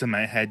still sticks in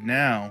my head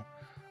now,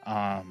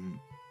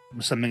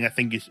 was something I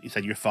think you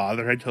said your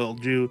father had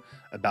told you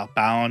about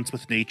balance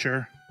with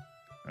nature,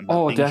 and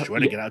about being sure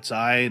to get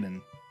outside.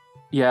 And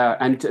yeah,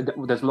 and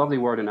there's a lovely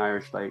word in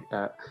Irish,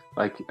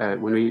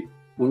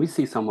 when we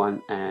see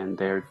someone and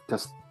there's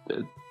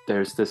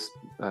this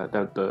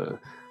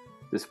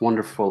this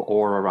wonderful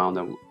aura around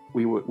them.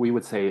 we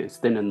would say is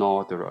Duine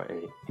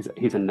Nádúra.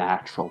 He's a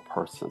natural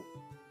person.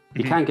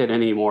 You Hmm. can't get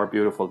any more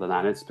beautiful than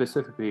that. And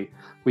specifically,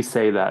 we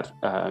say that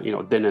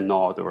Duine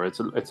Nádúra.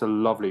 It's a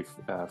lovely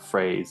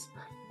phrase,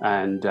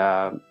 and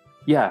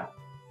yeah,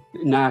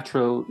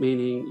 natural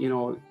meaning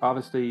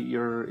obviously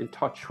you're in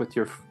touch with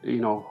your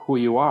who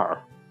you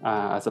are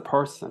as a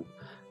person,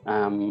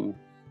 um,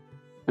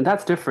 and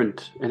that's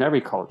different in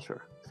every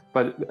culture.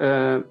 But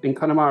in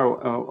Connemara,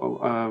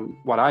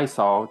 what I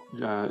saw,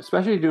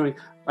 especially during,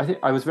 I think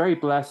I was very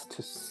blessed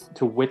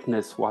to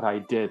witness what I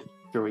did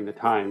during the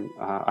time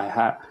I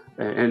had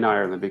in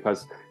Ireland,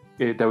 because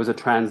there was a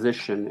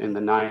transition in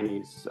the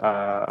 90s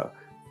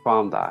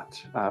from that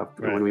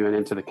when Right. we went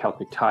into the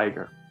Celtic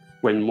Tiger,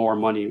 when more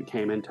money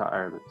came into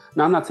Ireland.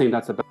 Now, I'm not saying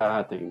that's a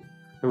bad thing.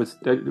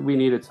 We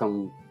needed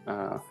some,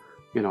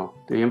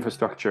 the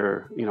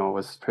infrastructure,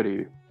 was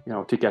pretty,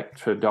 to get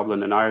to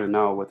Dublin and Ireland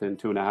now within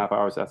 2.5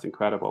 hours. That's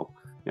incredible.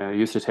 It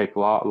used to take a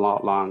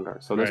lot longer.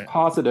 So there's Right.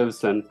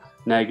 positives and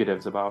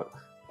negatives about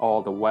all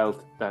the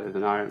wealth that is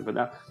in Ireland.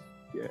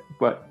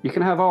 But you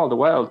can have all the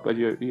wealth, but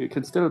you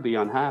can still be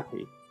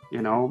unhappy,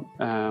 you know.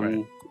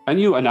 Right. And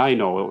you and I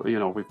know,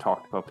 we've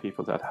talked about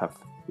people that have,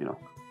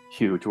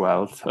 huge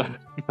wealth.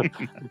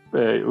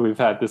 We've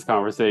had this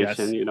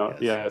conversation, Yes.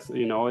 Yes.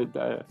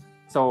 yes,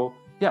 so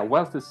yeah,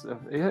 wealth is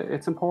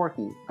it's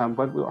important.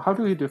 But how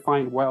do we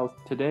define wealth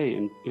today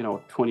in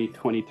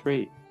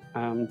 2023?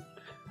 Um,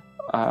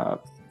 uh,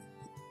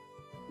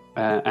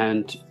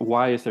 and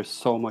why is there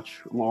so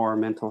much more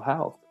mental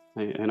health?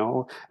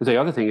 The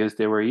other thing is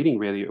they were eating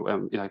really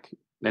like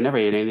they never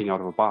ate anything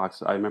out of a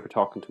box. I remember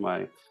talking to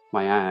my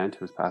aunt,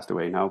 who's passed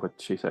away now, but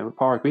she said, well,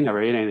 Park, we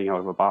never ate anything out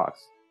of a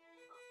box.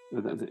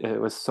 It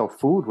was so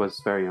food was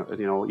very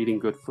eating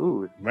good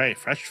food, Right.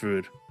 Fresh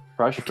food.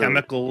 fresh No food,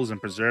 chemicals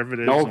and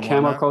preservatives no and whatnot.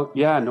 chemical,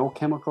 yeah, no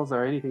chemicals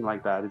or anything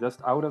like that. It's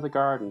just out of the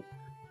garden,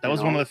 That you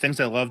was one of know. the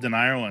things I loved in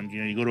Ireland.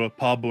 You go to a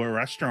pub or a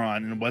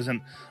restaurant, and it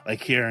wasn't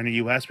like here in the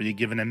US where you're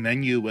given a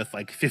menu with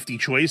like 50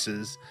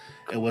 choices.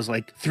 It was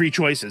like 3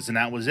 choices, and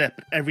that was it.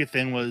 But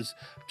everything was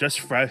just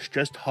fresh,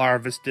 just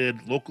harvested,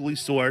 locally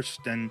sourced,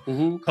 and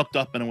Hmm. cooked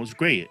up, and it was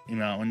great. And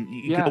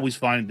you could Yeah. always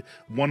find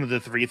one of the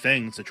 3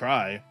 things to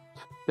try.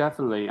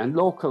 Definitely, and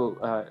local,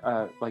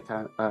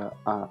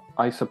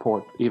 I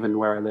support, even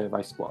where I live.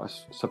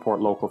 Support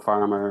local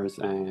farmers,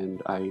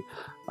 and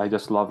I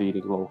just love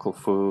eating local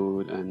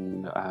food,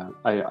 and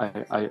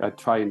I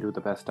try and do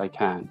the best I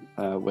can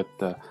with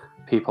the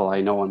people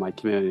I know in my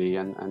community,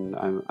 and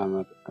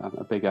I'm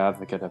a big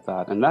advocate of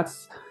that,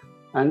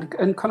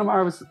 and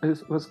Connemara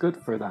was good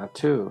for that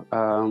too.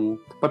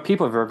 But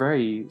people were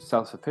very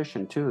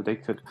self-sufficient too. They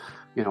could,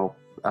 you know.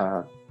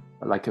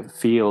 Like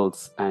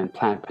fields and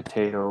plant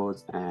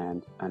potatoes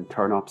and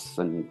turnips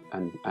and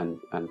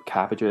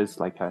cabbages.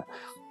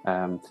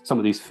 Some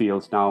of these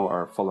fields now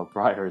are full of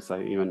briars.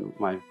 Even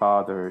my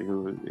father,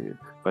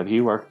 but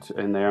he worked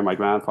in there. My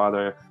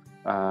grandfather,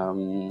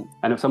 and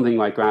it's something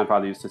my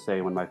grandfather used to say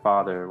when my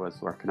father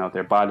was working out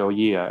there.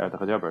 "Baloia," or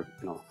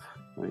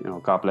the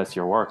God bless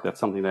your work. That's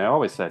something they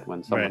always said when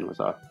Right. someone was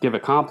give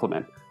a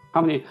compliment. How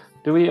many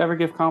do we ever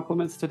give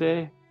compliments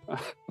today?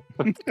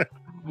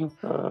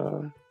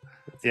 uh,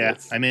 Yeah.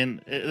 it's I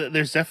mean,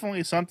 there's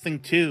definitely something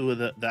to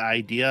the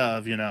idea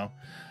of,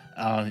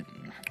 uh,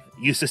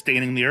 you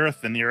sustaining the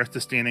earth and the earth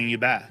sustaining you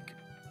back.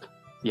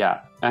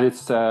 Yeah, and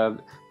it's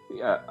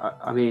yeah.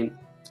 I mean,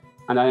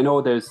 and I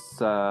know there's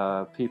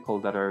people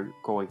that are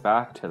going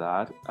back to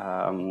that.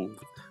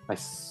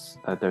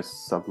 There's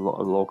some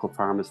local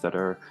farmers that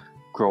are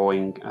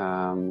growing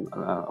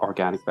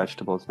organic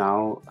vegetables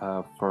now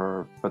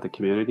for the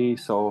community.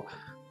 So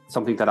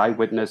something that I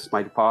witnessed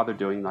my father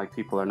doing, like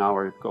people are now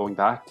are going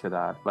back to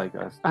that,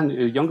 and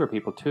younger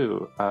people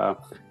too,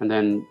 and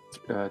then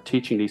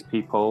teaching these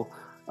people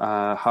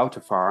how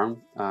to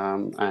farm,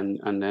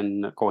 and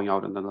then going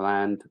out into the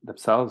land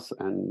themselves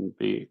and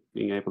being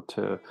able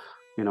to,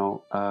 you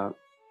know,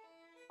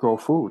 grow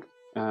food.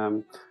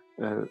 Um,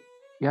 uh,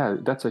 yeah,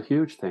 that's a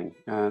huge thing,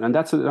 and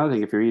that's another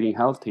thing. If you're eating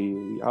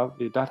healthy,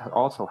 that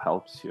also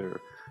helps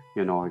your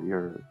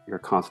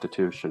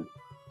constitution.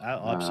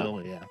 Uh,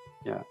 Absolutely. Yeah.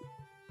 yeah.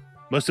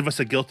 Most of us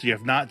are guilty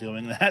of not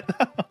doing that.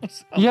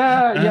 So,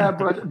 Yeah,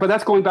 but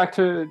that's going back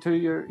to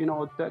your,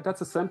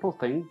 that's a simple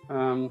thing.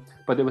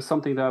 But it was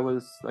something that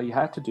was you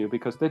had to do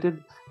because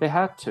they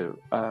had to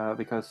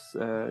because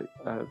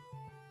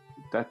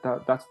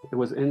that's it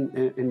was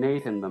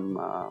innate in them,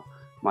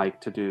 Mike,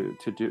 to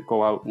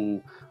go out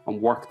and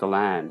work the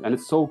land, and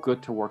it's so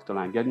good to work the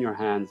land, getting your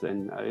hands in.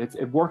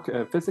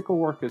 Physical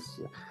work is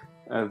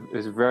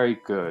very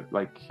good.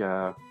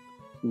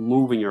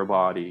 Moving your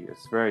body is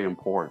very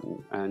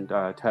important. And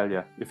I tell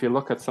you, if you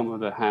look at some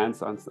of the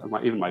hands on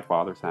even my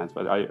father's hands,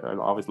 but I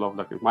always love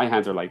looking. My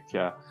hands are like,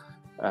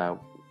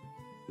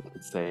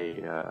 let's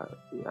say,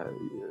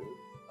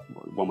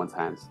 woman's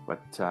hands, but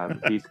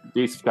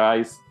these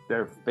guys,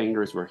 their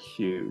fingers were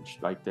huge.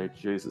 Like they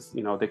Jesus,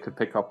 they could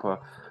pick up a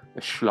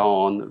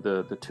schlon,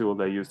 the tool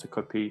they use to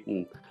cook meat,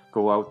 and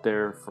go out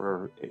there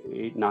for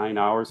 8, 9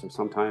 hours or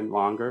sometime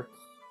longer,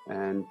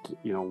 and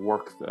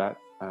work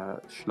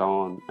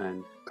schlán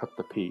and cut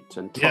the peat,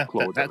 and Yeah,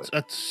 truckloads of it.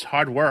 that's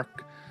hard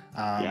work.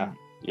 Yeah, Um,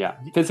 yeah,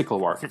 physical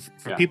work.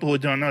 for Yeah. people who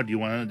don't know, do you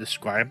want to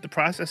describe the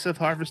process of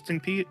harvesting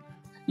peat?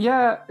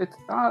 Yeah, it's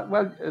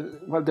well.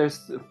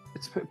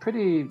 It's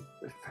pretty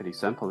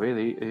simple,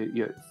 really.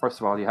 First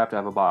of all, you have to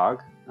have a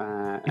bog,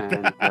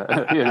 and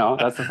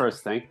that's the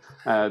first thing.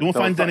 You won't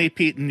find any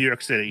peat in New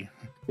York City.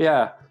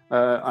 Yeah.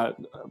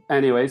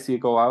 Anyways, you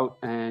go out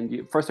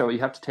and first of all, you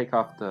have to take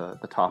off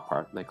the top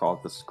part. They call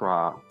it the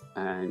scraw,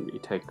 and you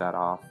take that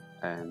off,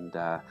 and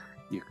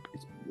you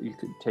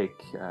can take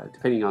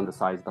depending on the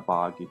size of the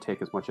bog, you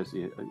take as much as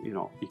you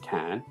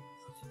can.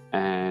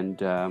 And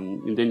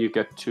then you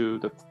get to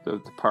the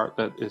part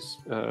that is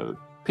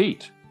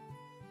peat,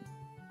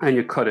 and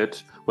you cut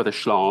it with a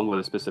schlong, with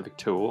a specific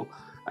tool,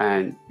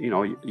 and you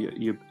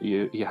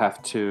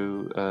have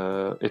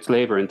to. It's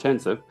labor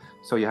intensive,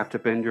 so you have to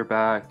bend your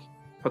back,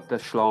 put the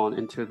schlong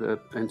into the.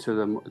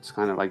 It's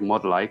kind of like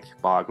mud-like,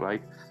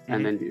 bog-like,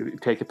 and then you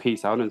take a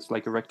piece out, and it's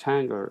like a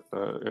rectangle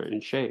in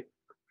shape.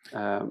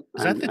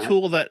 Is that the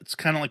tool that's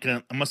kind of like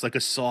almost like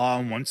a saw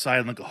on one side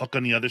and like a hook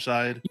on the other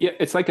side? Yeah,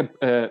 it's like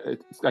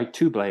it's like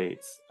two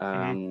blades.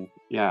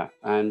 Yeah,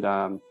 and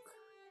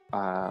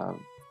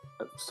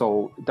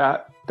so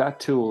that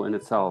tool in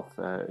itself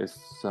is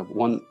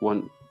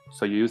one.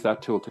 So you use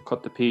that tool to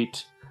cut the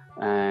peat,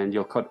 and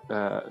you'll cut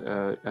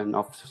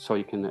enough so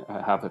you can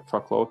have a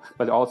truckload.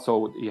 But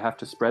also you have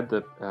to spread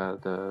the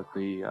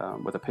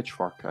with a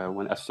pitchfork.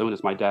 As soon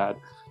as my dad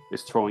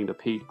is throwing the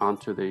peat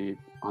onto the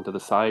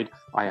side,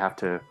 I have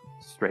to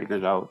straighten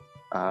it out,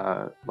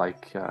 or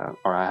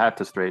I had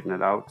to straighten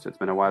it out. It's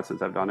been a while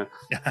since I've done it.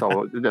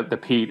 So the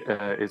peat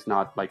is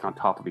not like on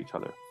top of each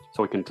other,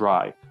 so it can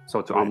dry. So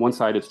it's on one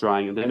side, it's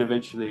drying, and then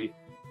eventually,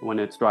 when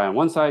it's dry on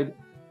one side,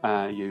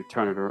 you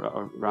turn it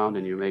around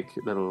and you make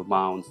little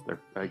mounds. They're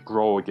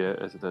groge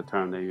is the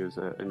term they use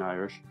in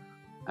Irish,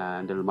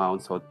 and little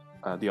mounds so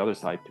the other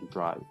side can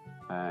dry.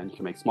 And you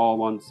can make small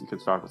ones. You can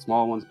start with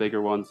small ones,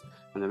 bigger ones,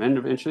 and then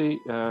eventually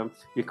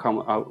you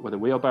come out with a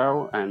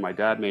wheelbarrow. And my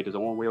dad made his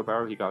own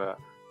wheelbarrow. He got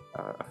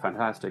a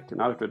fantastic,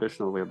 not a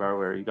traditional wheelbarrow,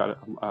 where he got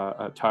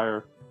a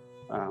tire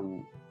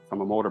from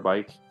a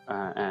motorbike,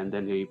 and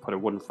then he put a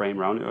wooden frame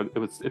around it.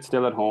 It's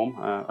still at home.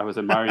 I was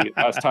admiring it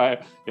last time.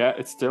 Yeah,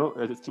 it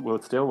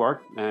will still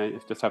work. You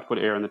just have to put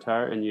air in the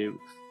tire, and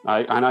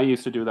I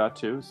used to do that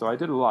too. So I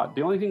did a lot.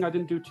 The only thing I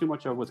didn't do too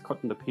much of was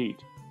cutting the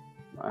peat.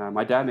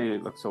 My dad made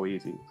it look so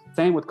easy.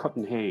 Same with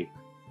cutting hay.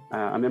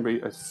 I remember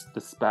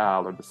the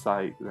spal or the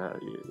scythe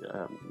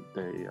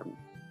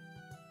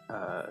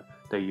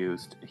they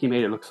used. He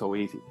made it look so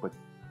easy, but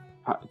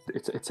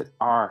it's an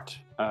art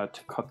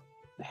to cut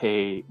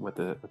hay with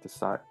the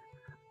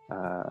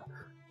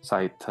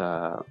scythe,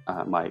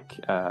 Mike.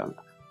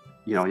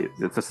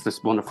 It's just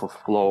this wonderful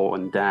flow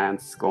and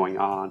dance going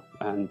on.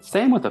 And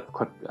same with the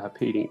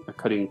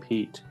cutting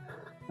peat.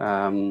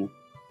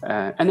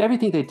 And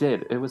everything they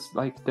did, it was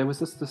like there was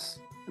this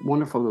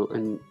wonderful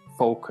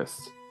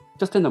focus,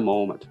 just in the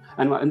moment,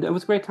 and it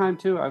was a great time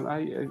too.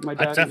 My dad.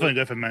 That's definitely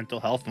good for mental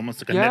health,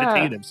 almost like a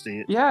meditative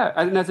state. Yeah,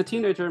 and as a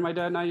teenager, my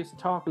dad and I used to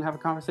talk and have a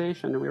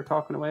conversation, and we were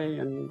talking away,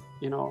 and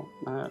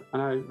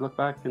and I look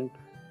back, and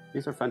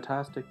these are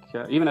fantastic.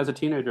 Even as a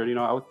teenager,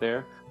 out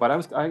there, but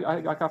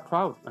I got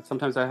proud.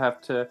 Sometimes I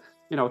have to.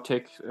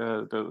 Take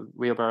the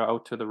wheelbarrow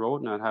out to the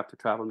road, and I'd have to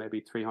travel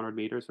maybe 300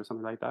 meters or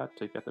something like that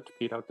to get the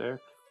peat out there.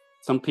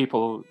 Some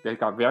people, they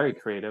got very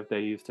creative. They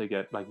used to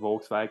get like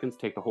Volkswagens,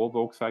 take the whole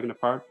Volkswagen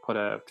apart, put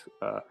a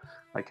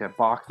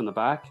box in the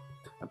back,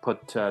 and put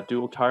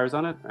dual tires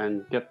on it,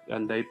 and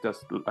they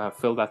just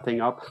fill that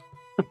thing up,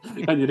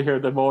 and you'd hear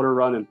the motor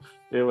running.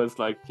 It was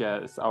like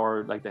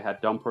they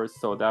had dumpers,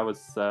 so that was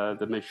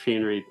the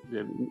machinery.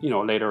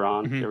 Later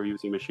on they were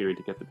using machinery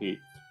to get the peat,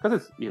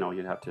 because it's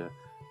you'd have to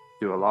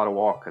do a lot of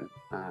walking.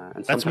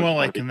 And that's more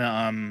like in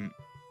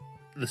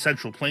the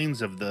central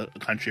plains of the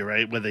country,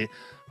 right? Where they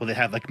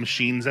have like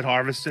machines that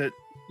harvest it.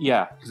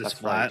 Yeah, because it's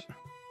flat. Right.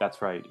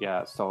 That's right.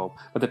 Yeah. So,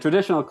 but the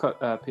traditional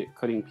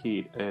cutting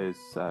peat is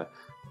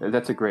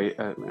that's a great,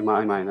 in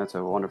my mind, that's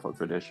a wonderful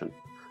tradition,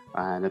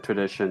 and a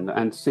tradition.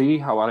 And see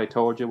how what I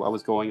told you, what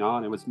was going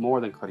on? It was more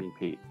than cutting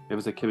peat. It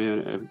was a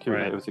community.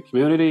 Right. It was a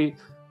community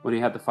when he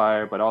had the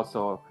fire, but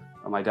also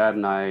my dad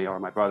and I, or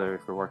my brother,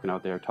 if we're working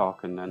out there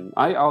talking. And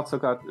I also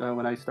got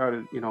when I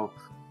started,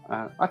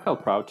 I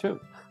felt proud too.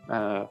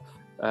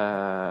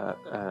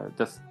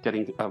 Just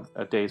getting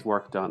a day's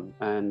work done,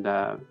 and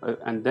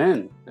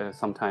then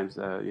sometimes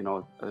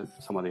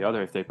some of the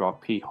other, if they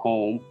brought peat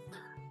home,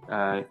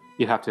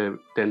 you'd have to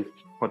then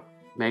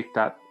make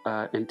that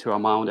into a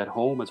mound at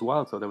home as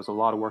well. So there was a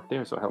lot of work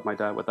there. So I helped my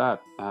dad with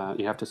that.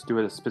 You have to do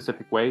it a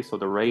specific way so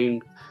the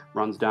rain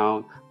runs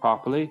down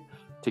properly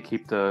to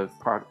keep the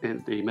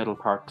middle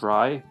part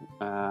dry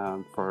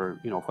for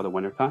the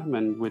winter time,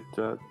 and with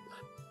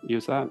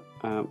use that.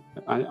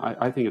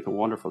 I think it's a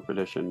wonderful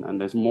tradition, and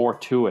there's more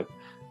to it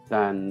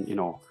than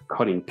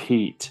cutting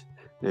peat.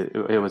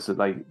 It was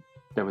like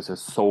there was a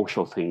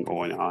social thing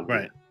going on.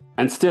 Right.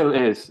 And still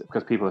is,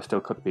 because people are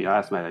still cutting peat. I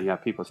asked my dad, yeah,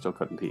 people are still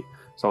cutting peat.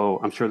 So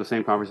I'm sure the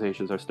same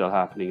conversations are still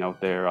happening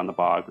out there on the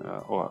bog.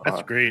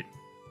 That's great.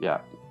 Yeah.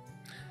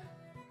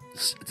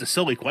 It's a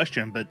silly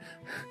question, but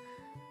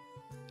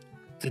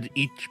did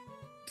each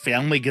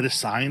family get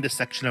assigned a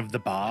section of the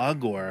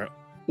bog, or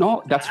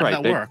No, that's how did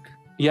right. that work?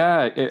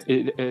 Yeah,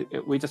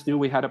 we just knew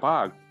we had a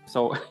bog.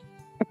 So,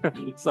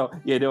 so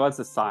yeah, it was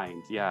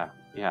assigned. Yeah,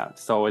 yeah.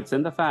 So it's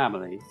in the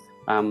family.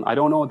 I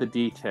don't know the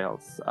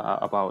details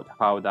about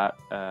how that,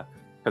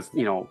 because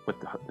with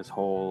this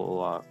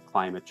whole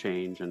climate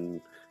change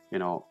and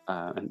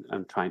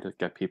and trying to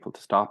get people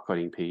to stop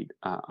cutting peat.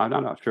 I'm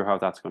not sure how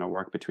that's going to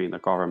work between the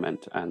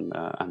government and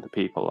the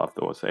people of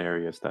those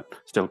areas that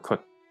still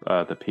cut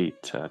the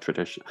peat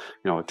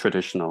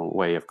traditional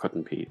way of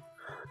cutting peat.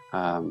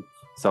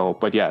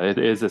 But yeah, it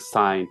is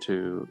assigned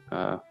to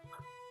a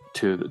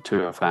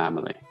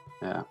family.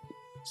 Yeah.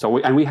 So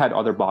we had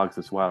other bogs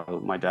as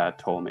well. My dad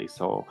told me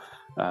so.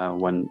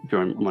 When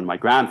my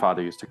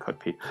grandfather used to cut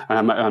peat,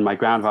 and my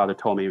grandfather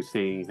told me he was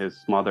seeing his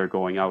mother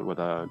going out with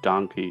a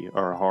donkey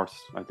or a horse.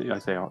 I think I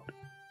say a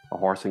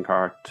horse and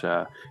cart,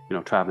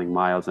 traveling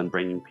miles and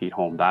bringing peat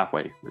home that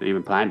way.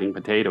 Even planting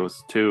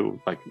potatoes too,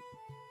 like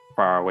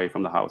far away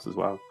from the house as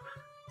well.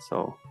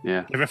 So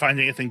yeah. You ever find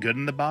anything good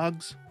in the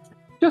bogs?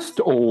 Just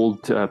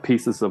old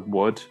pieces of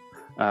wood.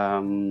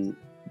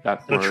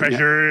 That no were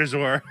treasures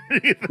or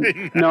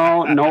anything.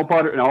 No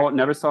butter. No,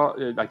 never saw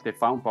like they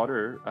found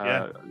butter.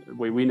 Yeah.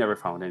 We never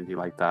found anything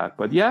like that.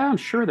 But yeah, I'm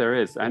sure there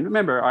is. And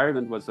remember,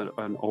 Ireland was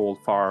an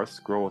old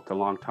forest growth a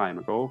long time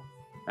ago,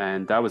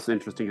 and that was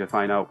interesting to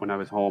find out when I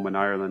was home in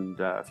Ireland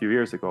a few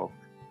years ago,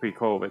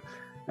 pre-COVID,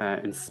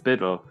 in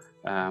Spiddle,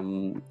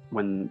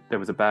 when there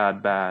was a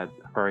bad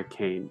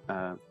hurricane.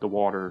 The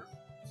water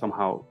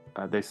somehow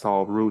they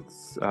saw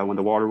roots when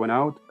the water went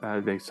out.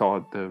 They saw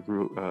the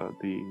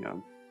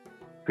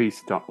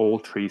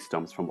old tree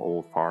stumps from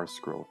old forest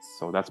growths.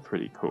 So that's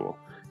pretty cool.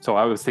 So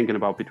I was thinking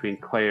about between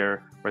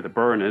Clare, where the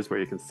burn is,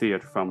 where you can see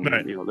it from,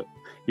 right.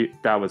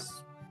 That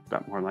was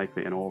more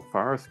likely an old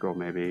forest growth,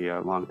 maybe a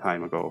long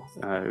time ago.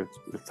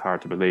 It's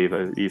hard to believe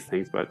these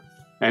things, but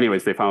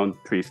anyways, they found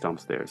tree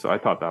stumps there. So I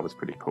thought that was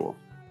pretty cool.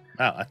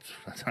 Wow,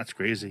 that's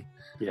crazy.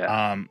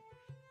 Yeah.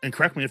 And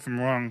correct me if I'm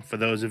wrong, for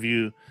those of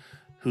you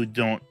who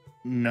don't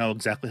know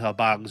exactly how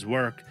bogs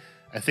work,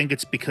 I think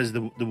it's because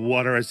the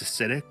water is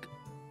acidic,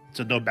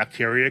 so no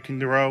bacteria can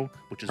grow,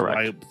 which is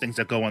correct. why things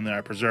that go in there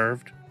are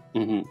preserved.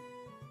 Mm-hmm.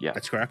 Yeah,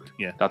 that's correct.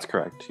 Yeah, that's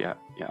correct. Yeah.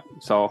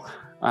 So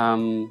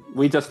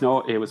we just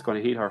know it was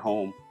going to heat our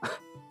home,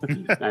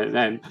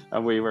 and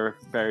we were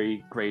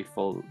very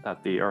grateful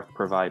that the earth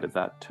provided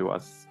that to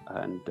us,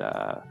 and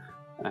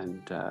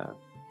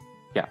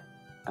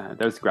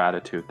there's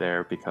gratitude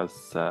there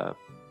because that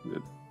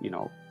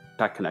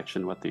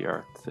connection with the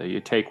earth. So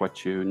you take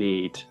what you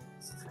need,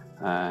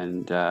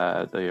 and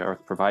the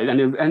earth provides,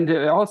 and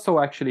it also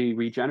actually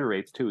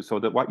regenerates too. So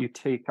that what you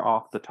take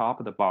off the top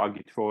of the bog,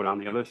 you throw it on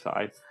the other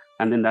side,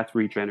 and then that's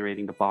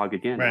regenerating the bog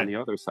again on the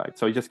other side.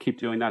 So you just keep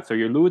doing that. So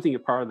you're losing a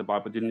part of the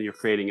bog, but then you're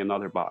creating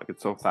another bog.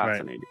 It's so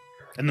fascinating.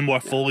 Right. And the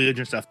more foliage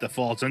and stuff that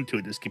falls into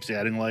it, just keeps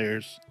adding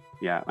layers.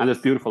 Yeah, and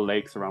there's beautiful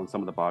lakes around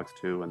some of the bogs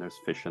too, and there's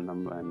fish in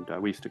them, and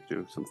we used to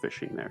do some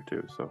fishing there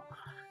too. So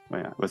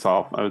yeah, it was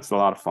a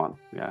lot of fun.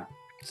 Yeah,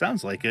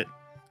 sounds like it.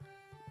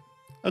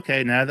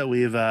 Okay, now that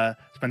we've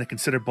spent a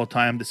considerable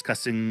time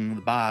discussing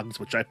the bogs,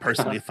 which I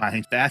personally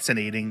find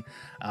fascinating,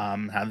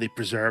 how they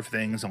preserve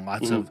things and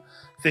lots of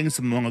things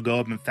from long ago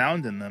have been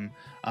found in them,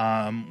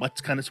 let's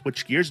kind of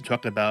switch gears and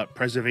talk about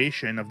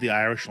preservation of the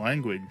Irish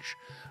language.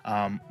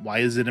 Why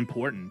is it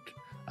important?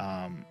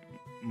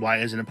 Why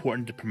is it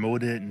important to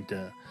promote it and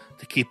to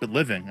keep it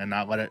living and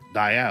not let it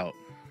die out?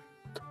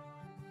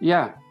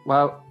 Yeah,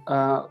 well,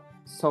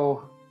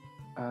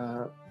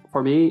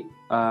 for me,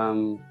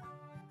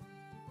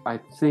 I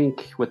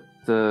think with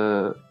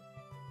the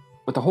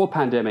whole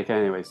pandemic,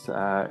 anyways,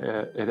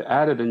 it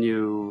added a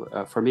new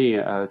for me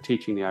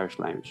teaching the Irish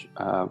language.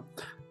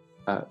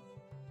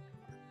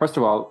 First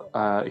of all,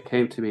 it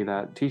came to me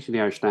that teaching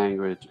the Irish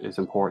language is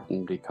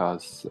important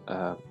because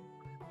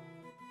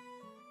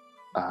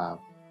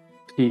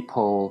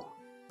people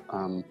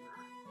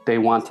they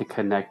want to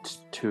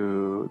connect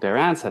to their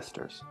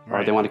ancestors,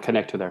 or they want to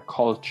connect to their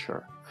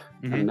culture.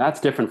 And that's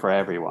different for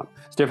everyone.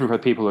 It's different for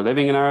people who are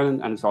living in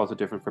Ireland, and it's also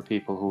different for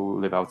people who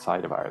live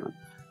outside of Ireland.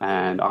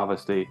 And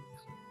obviously,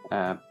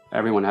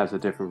 everyone has a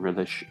different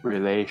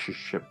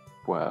relationship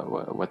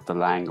with the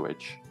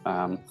language.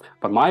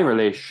 But my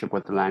relationship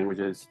with the language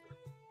is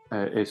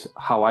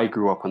how I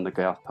grew up on the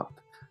Gaeltacht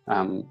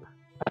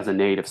as a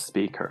native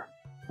speaker.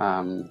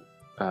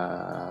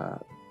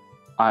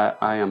 I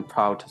am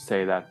proud to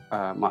say that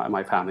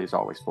my family has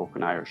always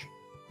spoken Irish.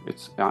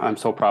 I'm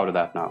so proud of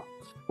that now.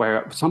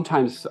 Where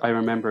sometimes I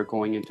remember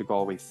going into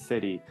Galway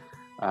City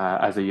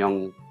as a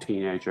young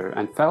teenager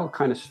and felt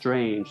kind of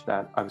strange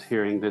that I was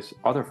hearing this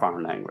other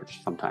foreign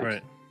language sometimes.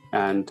 Right.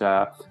 And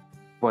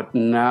but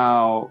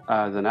now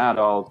as an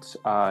adult,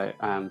 I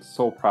am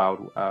so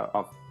proud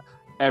of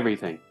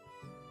everything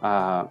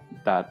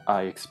that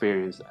I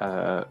experienced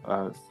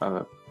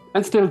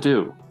and still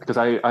do, because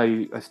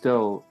I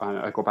still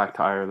I go back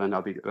to Ireland.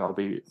 I'll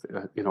be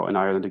in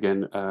Ireland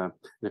again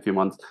in a few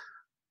months.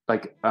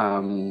 Like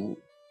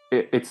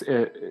it,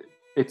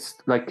 it's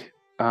like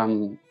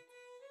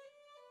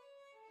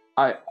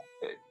I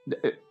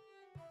it,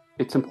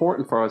 it's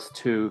important for us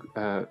to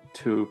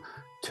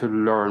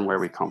learn where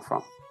we come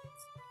from.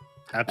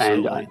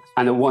 Absolutely.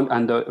 And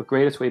the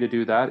greatest way to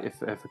do that,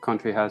 if a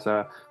country has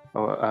a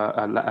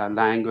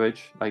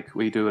language like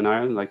we do in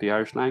Ireland, like the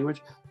Irish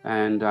language.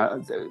 And I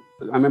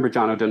remember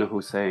John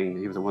O'Donoghue saying,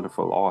 he was a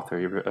wonderful author.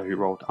 He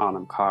wrote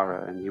Anam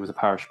Cara, and he was a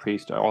parish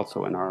priest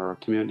also in our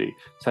community.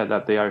 Said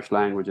that the Irish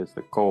language is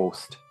the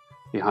ghost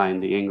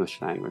behind the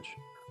English language.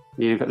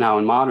 Now,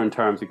 in modern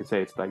terms, you could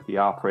say it's like the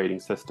operating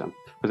system,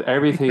 because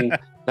everything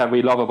that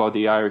we love about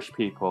the Irish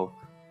people,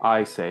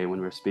 I say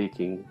when we're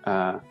speaking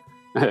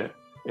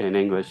in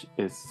English,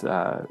 is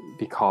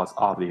because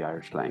of the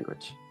Irish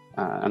language.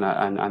 And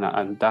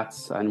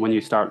when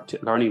you start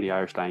learning the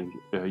Irish language,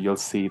 you'll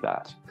see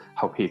that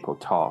how people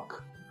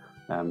talk,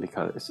 and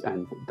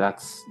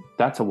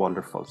that's a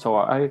wonderful.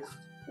 So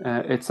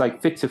it's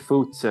like fitz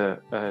foots,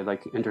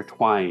 like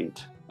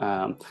intertwined.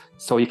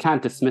 So you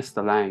can't dismiss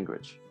the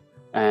language,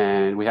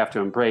 and we have to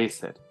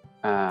embrace it,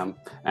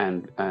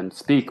 and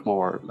speak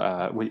more.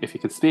 If you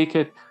can speak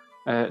it,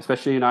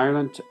 especially in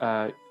Ireland,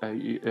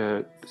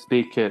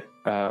 speak it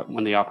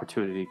when the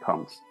opportunity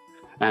comes.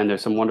 And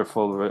there's some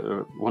wonderful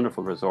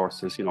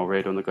resources.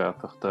 Radio na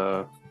Gaeltacht,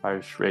 the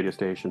Irish radio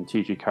station,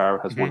 TG Car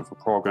has wonderful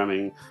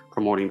programming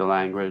promoting the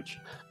language.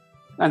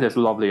 And there's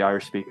lovely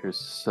Irish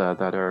speakers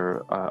that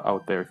are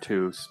out there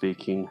too,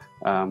 speaking.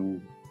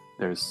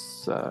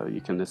 There's you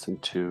can listen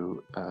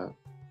to,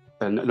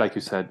 and like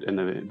you said in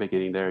the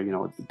beginning there,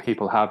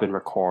 people have been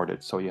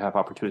recorded, so you have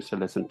opportunities to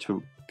listen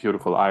to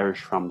beautiful Irish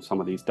from some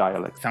of these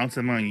dialects. Found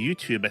some on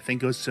YouTube. I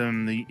think it was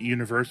from the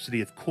University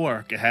of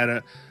Cork. It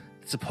had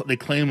they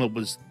claim it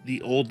was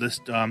the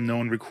oldest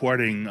known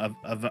recording of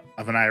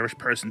an Irish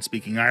person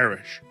speaking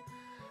Irish,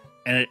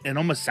 and it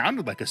almost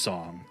sounded like a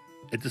song.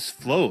 It just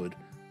flowed.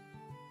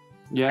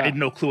 Yeah, I had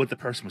no clue what the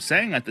person was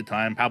saying at the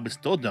time. Probably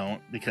still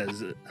don't,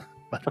 because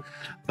but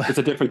it's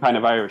a different kind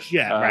of Irish.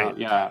 Yeah, right.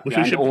 Yeah, which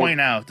we should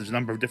point out. There's a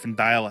number of different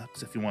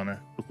dialects if you want to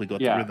quickly go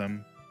through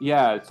them.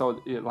 Yeah,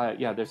 so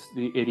there's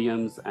the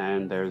idioms,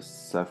 and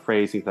there's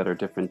phrasings that are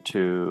different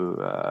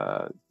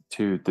to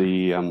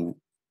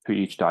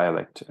each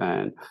dialect,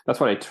 and that's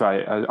what I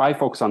try. I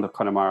focus on the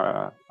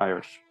Connemara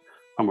Irish,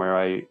 from where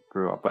I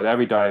grew up, but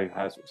every dialect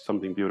has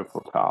something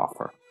beautiful to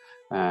offer.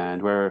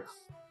 And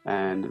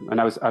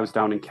I was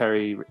down in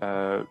Kerry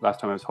last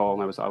time I was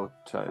home. I was out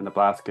in the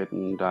Blasket,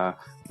 and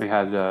we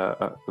had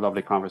a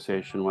lovely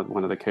conversation with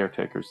one of the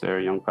caretakers there,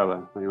 a young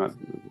fella. We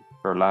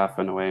were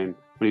laughing away, and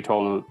when you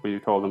told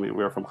him we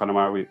were from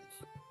Connemara, we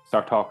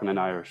start talking in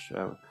Irish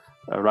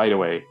right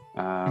away,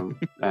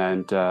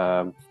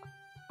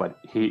 but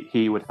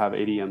he would have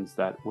idioms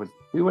that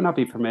we would not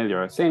be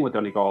familiar. Same with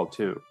Donegal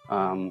too.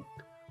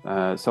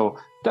 So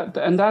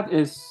that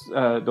is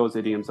those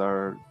idioms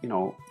are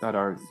that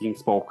are being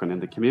spoken in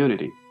the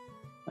community,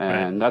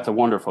 and that's a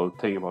wonderful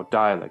thing about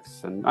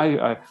dialects. And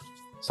that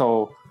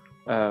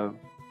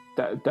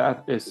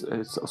is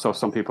so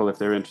some people, if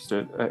they're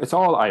interested, it's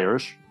all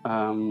Irish.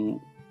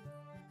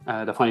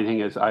 The funny thing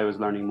is, I was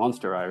learning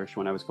Munster Irish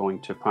when I was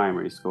going to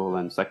primary school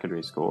and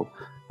secondary school.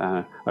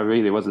 I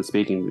really wasn't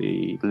speaking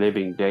the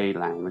living day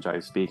language. I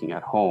was speaking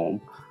at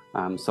home.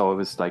 So it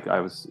was like I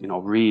was,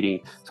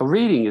 reading. So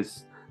reading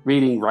is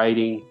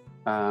writing,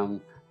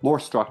 more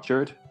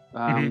structured.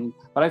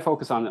 But I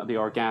focus on the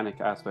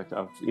organic aspect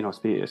of,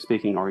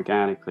 speaking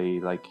organically,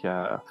 like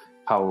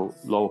how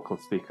local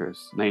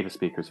speakers, native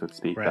speakers would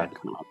speak. Right.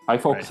 I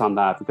focus on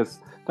that, because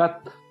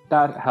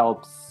that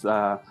helps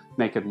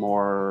make it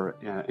more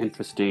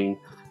interesting.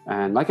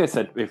 And like I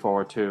said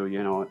before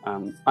too,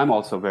 I'm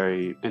also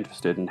very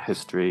interested in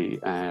history,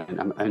 and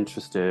I'm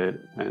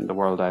interested in the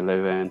world I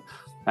live in.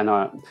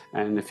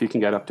 And if you can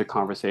get up to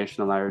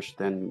conversational Irish,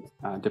 then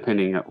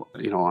depending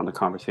on the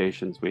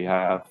conversations we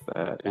have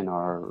in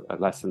our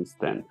lessons,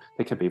 then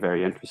they can be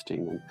very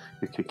interesting, and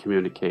you can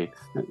communicate.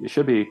 It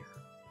should be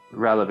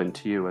relevant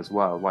to you as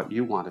well, what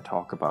you want to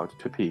talk about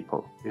to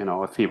people.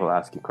 If people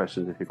ask you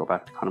questions, if you go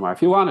back to Connemara,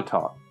 if you want to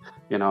talk,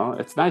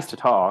 it's nice to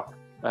talk,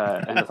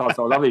 and it's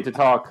also lovely to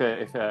talk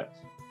if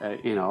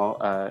in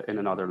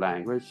another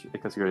language,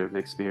 because you're an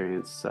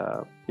experience.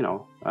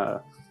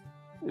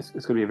 It's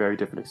going to be a very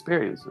different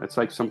experience. It's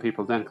like some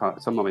people then,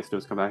 some of my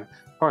students come back,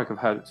 Paraic, I've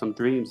had some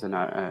dreams, and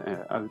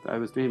I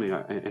was dreaming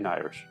in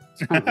Irish.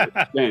 It's kind of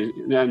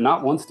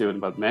not one student,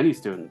 but many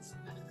students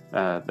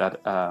that.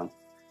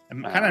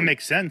 It kind of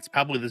makes sense.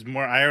 Probably there's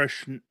more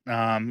Irish, you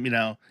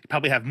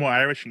probably have more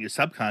Irish in your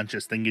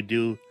subconscious than you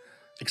do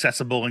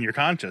accessible in your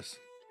conscious.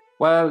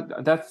 Well,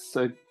 that's,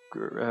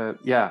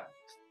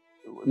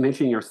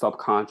 mentioning your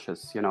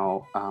subconscious,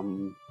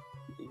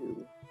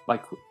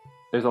 like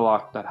there's a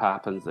lot that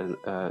happens in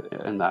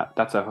that.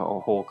 That's a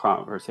whole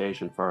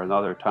conversation for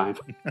another time.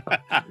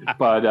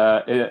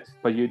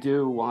 But you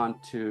do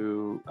want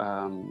to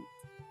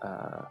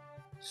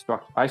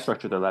I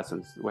structure the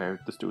lessons where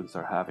the students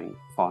are having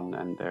fun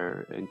and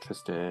they're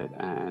interested,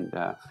 and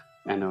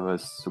it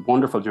was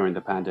wonderful during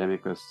the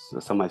pandemic because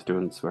some of my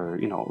students were,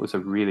 it was a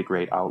really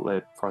great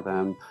outlet for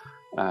them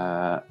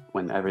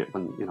when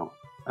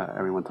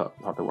everyone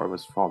thought the world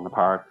was falling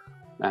apart,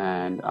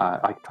 and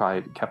I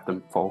kept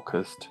them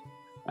focused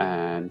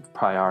and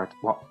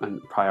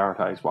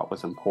prioritize what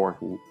was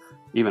important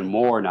even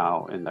more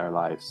now in their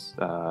lives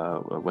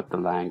with the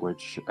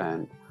language,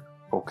 and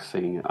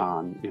focusing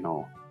on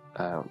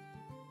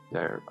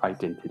their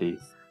identity,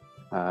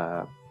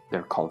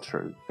 their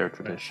culture, their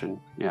tradition.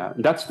 Yeah,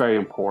 and that's very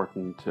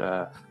important,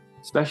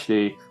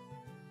 especially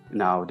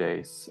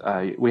nowadays.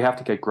 We have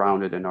to get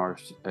grounded in our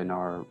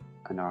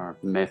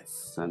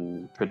myths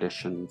and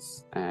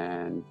traditions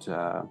and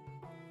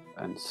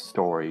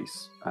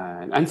stories,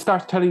 and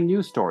start telling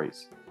new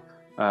stories.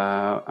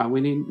 And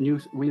we need new.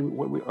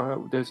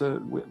 There's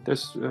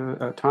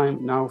a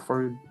time now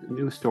for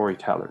new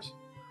storytellers,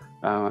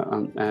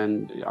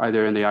 and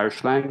either in the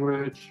Irish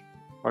language,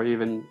 or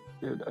even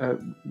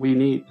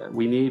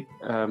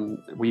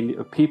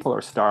people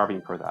are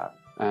starving for that,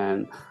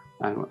 and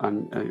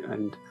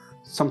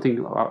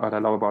something what I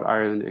love about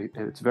Ireland, it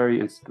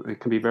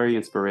can be very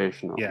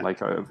inspirational. Yeah. Like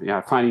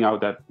finding out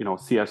that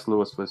C.S.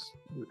 Lewis was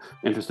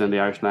interested in the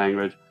Irish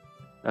language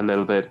a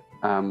little bit,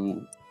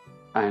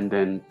 and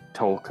then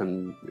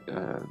Tolkien,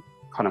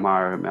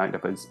 Connemara might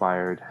have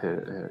inspired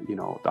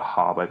The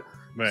Hobbit.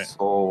 Right.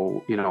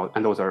 So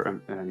and those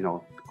are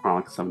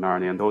Chronicles of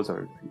Narnia, and those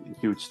are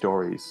huge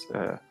stories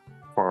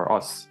for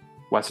us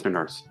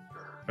Westerners.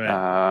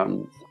 Right.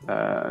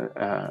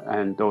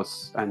 And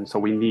so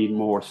we need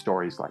more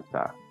stories like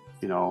that,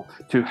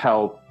 to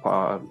help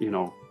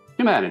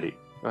humanity.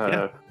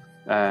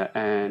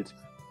 And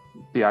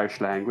the Irish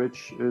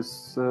language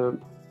is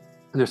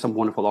there's some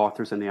wonderful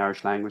authors in the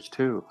Irish language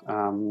too,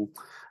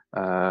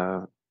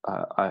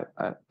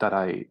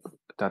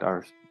 that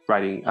are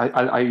writing.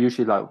 I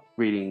usually love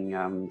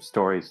reading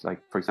stories,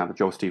 like, for example,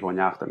 Joe Steve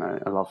O'Neill.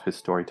 I love his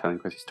storytelling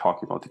because he's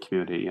talking about the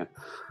community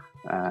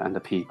and the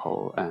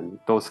people, and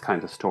those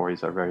kinds of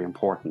stories are very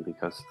important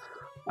because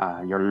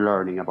you're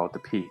learning about the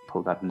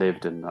people that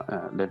lived in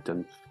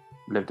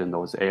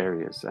those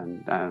areas,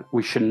 and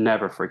we should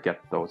never forget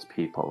those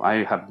people.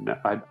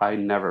 I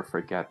never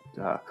forget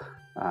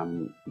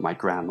my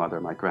grandmother,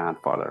 my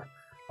grandfather,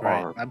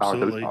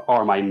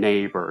 or my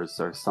neighbors,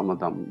 or some of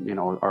them,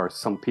 or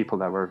some people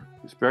that were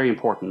very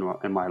important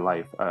in my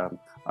life.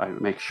 I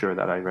make sure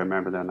that I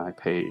remember them. I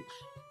pay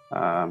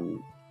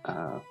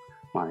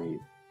my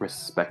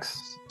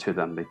respects to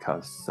them,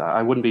 because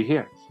I wouldn't be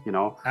here,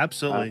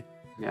 Absolutely.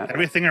 Yeah.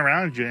 Everything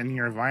around you and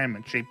your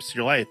environment shapes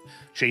your life,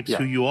 shapes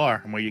who you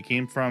are and where you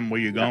came from,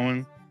 where you're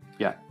going.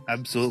 Yeah.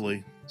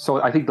 Absolutely.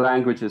 So I think the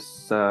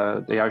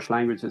Irish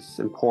language is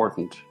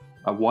important.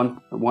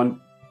 One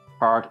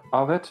part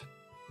of it,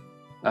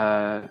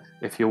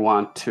 if you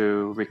want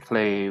to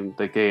reclaim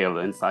the Gael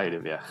inside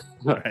of you,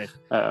 Right.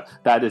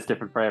 that is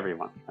different for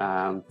everyone.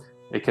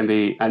 It can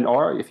be,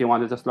 or if you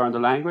want to just learn the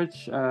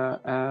language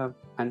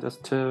and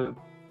just to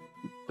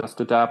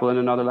dabble in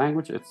another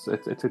language, it's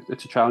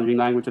a challenging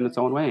language in its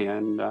own way,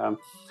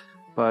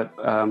 but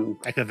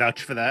I could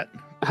vouch for that.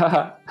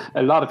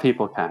 A lot of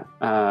people can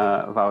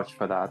vouch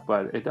for that,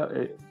 but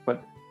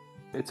but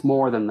it's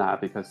more than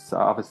that, because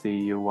obviously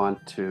you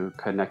want to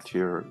connect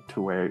to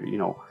where,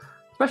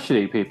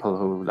 especially people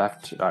who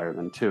left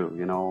Ireland too,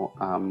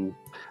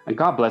 and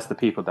God bless the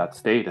people that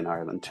stayed in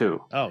Ireland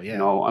too. Oh yeah.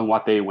 And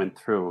what they went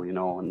through,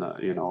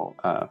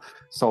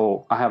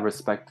 so I have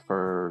respect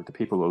for the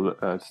people who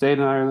stayed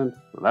in Ireland,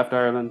 who left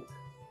Ireland,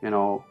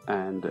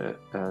 and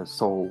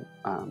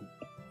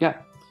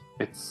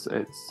it's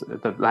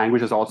the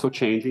language is also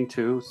changing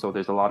too. So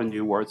there's a lot of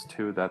new words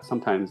too that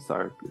sometimes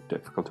are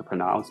difficult to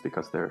pronounce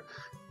because they're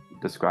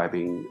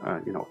describing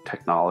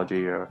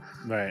technology, or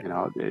right.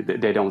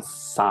 They don't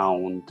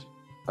sound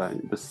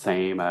the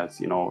same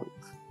as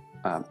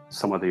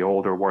some of the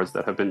older words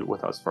that have been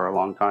with us for a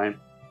long time.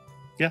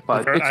 Yeah,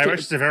 but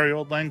Irish is a very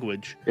old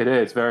language. It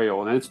is very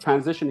old, and it's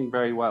transitioning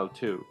very well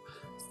too.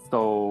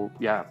 So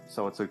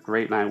so it's a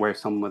great language where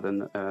some of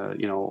the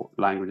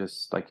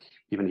languages, like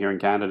even here in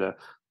Canada,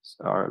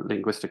 are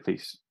linguistically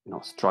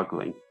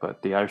struggling,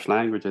 but the Irish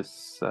language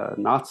is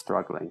not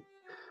struggling,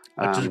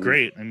 which is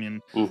great. I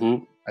mean,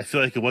 mm-hmm. I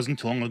feel like it wasn't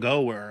too long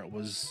ago where it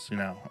was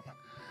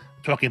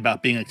talking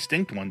about being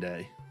extinct one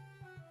day.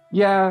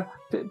 Yeah,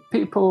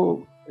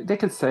 people, they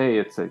can say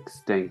it's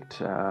extinct,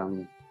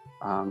 but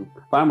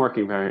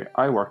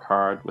I work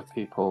hard with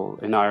people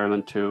in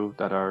Ireland too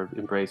that are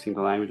embracing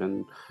the language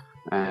and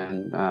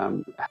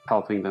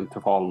helping them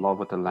to fall in love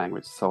with the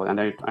language. So and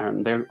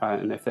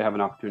if they have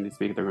an opportunity to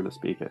speak it, they're going to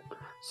speak it.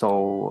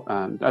 So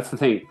that's the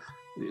thing.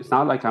 It's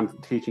not like I'm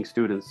teaching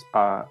students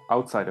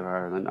outside of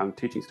Ireland. I'm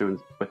teaching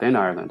students within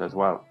Ireland as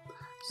well.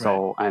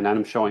 So right. And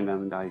I'm showing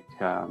them like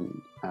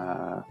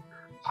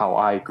how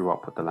I grew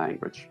up with the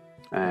language,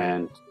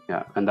 and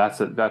and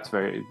it's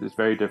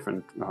very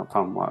different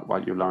from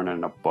what you learn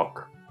in a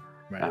book.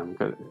 Right.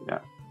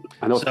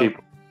 And those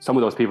people. some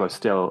of those people are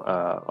still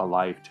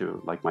alive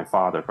too. Like my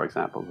father, for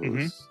example,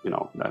 who's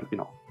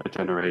a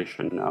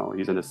generation now.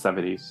 He's in his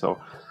 70s, so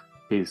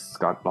he's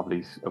got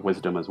lovely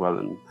wisdom as well,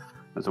 and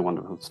is a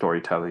wonderful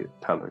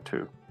storyteller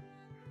too.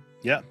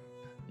 Yeah.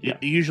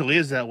 It usually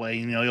is that way.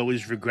 You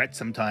always regret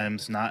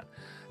sometimes not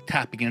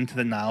tapping into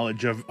the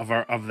knowledge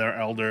of their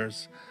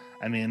elders.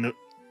 I mean,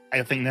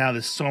 I think now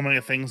there's so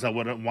many things I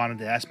would have wanted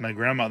to ask my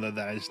grandmother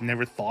that I just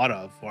never thought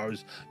of, or I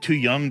was too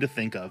young to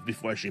think of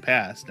before she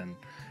passed, and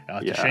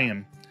it's a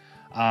shame.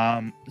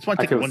 Just want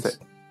to take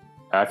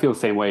I feel the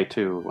same way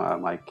too,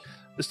 Mike.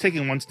 Just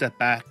taking one step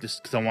back,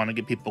 just because I want to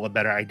give people a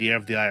better idea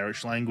of the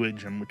Irish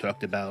language, and we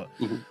talked about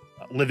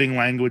living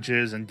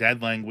languages and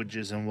dead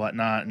languages and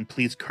whatnot. And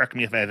please correct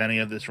me if I have any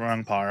of this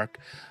wrong, Paraic.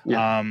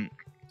 Yeah.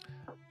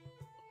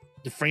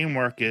 The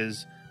framework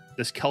is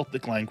this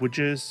Celtic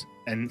languages,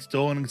 and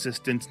still in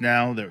existence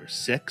now. There are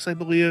 6, I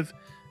believe,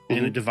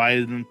 and it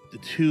divided into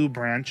 2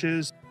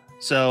 branches.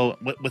 So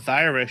with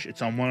Irish,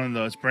 it's on one of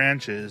those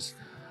branches.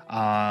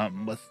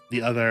 With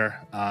the other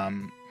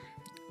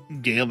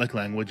Gaelic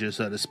languages,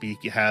 so to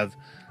speak, you have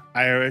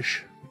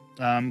Irish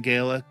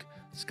Gaelic,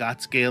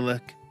 Scots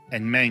Gaelic,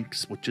 and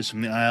Manx, which is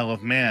from the Isle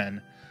of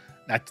Man.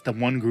 That's the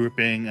one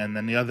grouping, and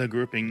then the other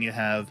grouping you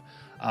have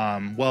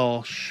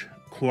Welsh,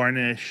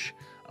 Cornish,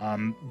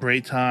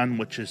 Breton,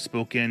 which is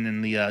spoken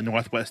in the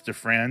northwest of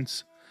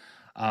France.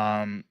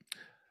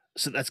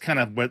 So that's kind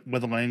of where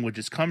the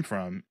languages come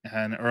from.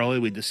 And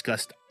earlier we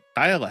discussed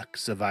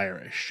dialects of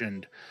Irish,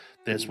 and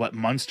there's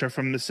Munster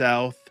from the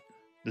south,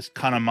 there's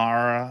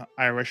Connemara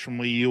Irish from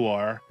where you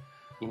are,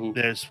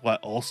 there's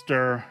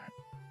Ulster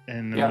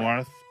in the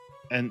north,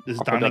 and does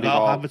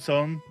Donegal have its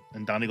own?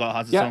 And Donegal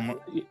has its own.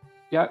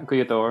 Yeah,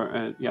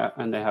 Gaeltacht,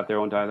 and they have their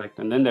own dialect.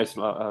 And then there's a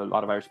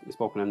lot of Irish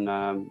spoken in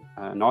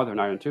Northern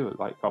Ireland too,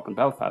 like up in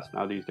Belfast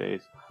now these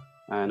days,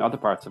 and other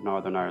parts of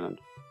Northern Ireland.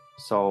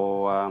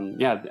 So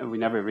we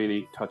never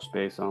really touched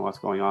base on what's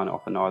going on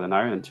up in Northern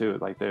Ireland too.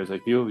 Like there's a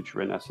huge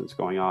renaissance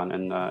going on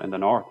in the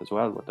north as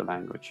well with the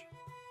language.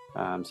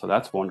 So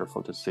that's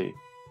wonderful to see.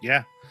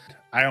 Yeah,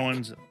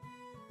 Ireland's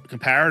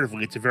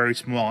comparatively, it's a very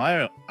small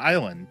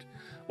island.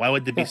 Why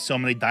would there be so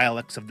many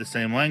dialects of the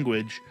same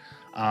language?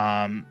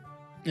 And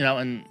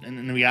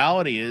the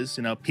reality is,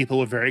 people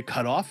were very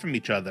cut off from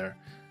each other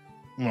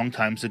long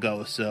times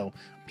ago. So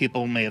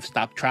people may have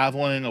stopped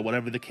traveling or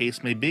whatever the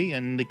case may be,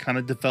 and they kind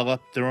of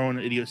developed their own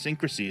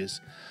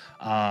idiosyncrasies.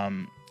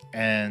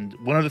 And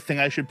one other thing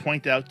I should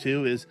point out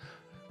too is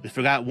we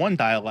forgot one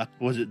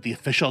dialect. Was it the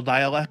official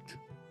dialect?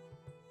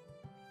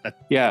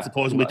 That's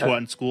supposedly taught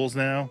in schools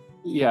now.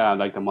 Yeah,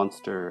 like the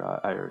Munster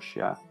Irish.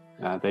 Yeah,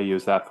 they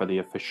use that for the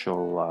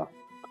official.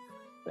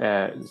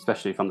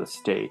 Especially from the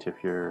state, if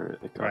you're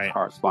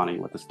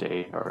corresponding with the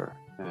state or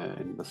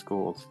in the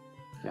schools.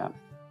 Yeah.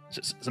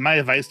 So my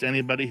advice to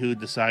anybody who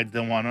decides they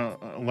want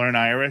to learn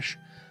Irish,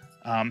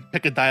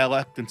 pick a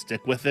dialect and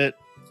stick with it.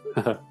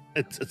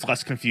 It's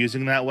less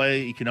confusing that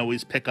way. You can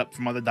always pick up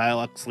from other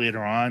dialects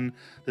later on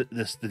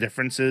the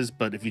differences.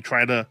 But if you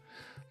try to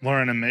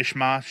learn a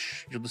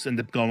mishmash, you'll just end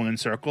up going in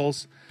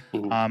circles.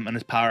 And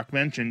as Paraic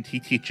mentioned, he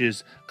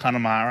teaches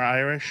Connemara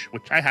Irish,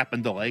 which I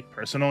happen to like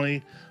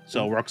personally,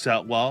 so it works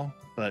out well.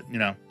 But,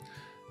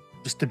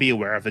 just to be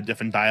aware of the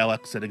different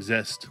dialects that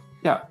exist.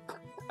 Yeah.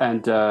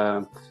 And,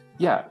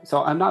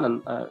 so I'm not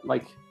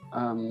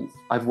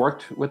I've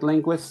worked with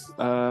linguists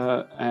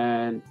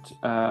and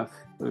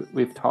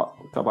we've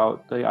talked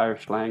about the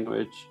Irish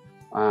language.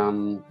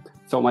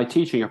 So my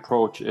teaching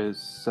approach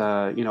is,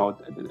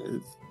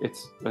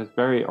 it's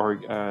very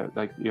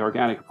the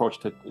organic approach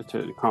to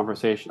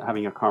conversation,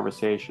 having a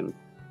conversation,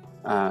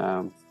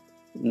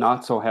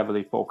 not so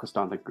heavily focused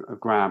on the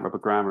grammar,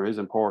 but grammar is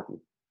important.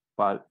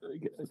 But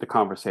the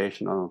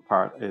conversational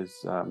part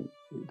is,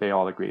 they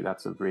all agree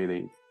that's a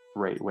really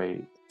great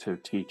way to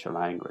teach a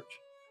language.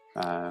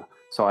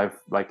 So I'm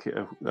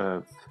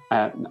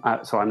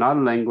not a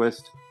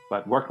linguist,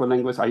 but worked with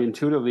linguists. I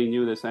intuitively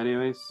knew this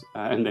anyways,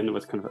 and then it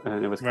was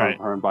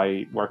confirmed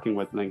by working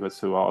with linguists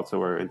who also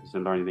were interested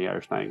in learning the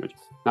Irish language.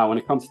 Now, when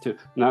it comes to,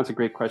 and that's a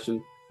great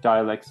question,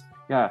 dialects,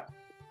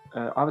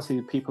 obviously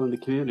the people in the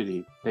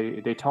community,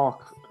 they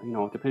talk,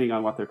 depending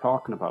on what they're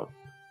talking about.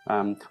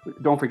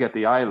 Don't forget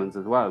the islands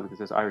as well, because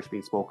there's Irish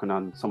being spoken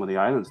on some of the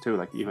islands too,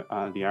 like even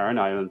the Aran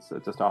Islands,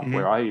 just off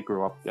where I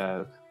grew up. They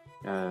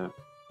have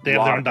their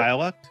own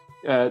dialect?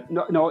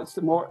 No, it's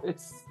more.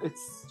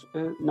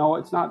 No,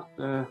 it's not.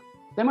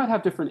 They might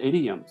have different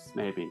idioms,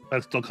 maybe.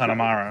 That's still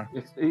Connemara.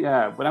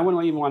 But I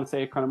wouldn't even want to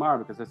say Connemara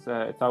because it's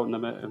out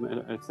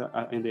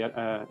in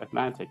the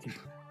Atlantic.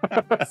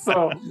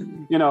 So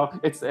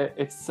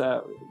it's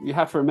you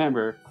have to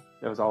remember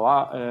there was a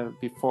lot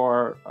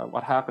before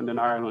what happened in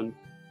Ireland.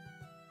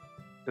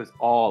 It was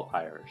all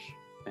Irish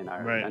in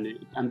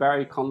Ireland, and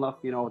Barry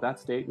Cunliffe, that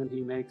statement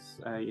he makes,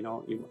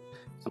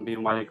 some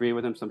people might agree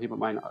with him, some people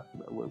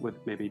would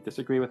maybe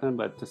disagree with him,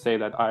 but to say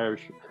that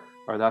Irish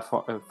or that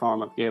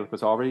form of Gaelic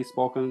was already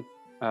spoken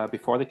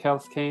before the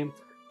Celts came,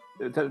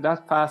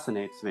 that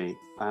fascinates me,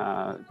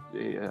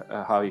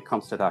 how he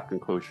comes to that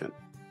conclusion.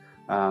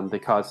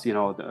 because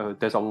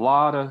there's a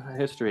lot of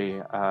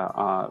history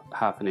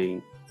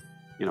happening.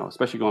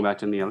 Especially going back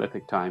to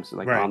Neolithic times,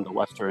 like Right. on the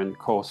western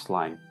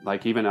coastline.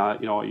 Like even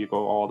you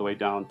go all the way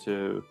down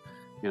to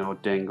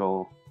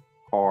Dingle,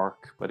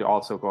 Cork, but you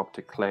also go up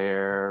to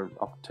Clare,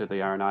 up to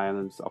the Aran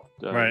Islands, up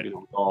Right.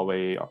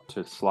 Galway, up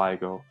to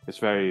Sligo. It's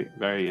very,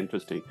 very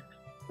interesting.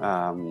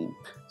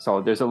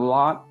 So there's a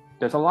lot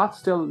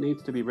still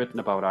needs to be written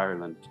about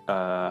Ireland,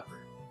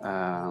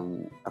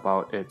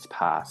 about its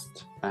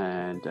past,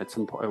 and it's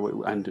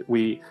important. And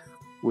we're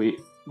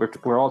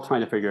all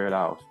trying to figure it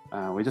out.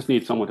 We just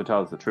need someone to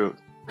tell us the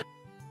truth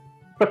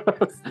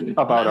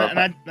about our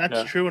past. That's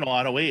Yeah. true in a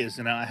lot of ways.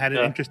 I had an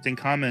Yeah. interesting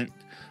comment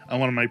on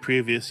one of my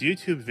previous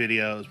YouTube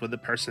videos where the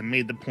person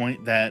made the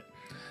point that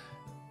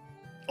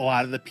a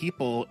lot of the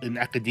people in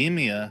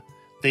academia,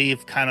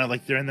 they've kind of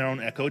like they're in their own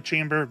echo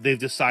chamber. They've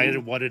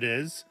decided what it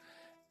is,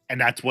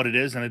 and that's what it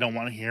is, and they don't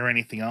want to hear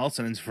anything else.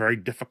 And it's very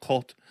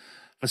difficult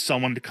for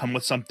someone to come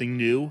with something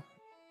new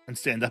and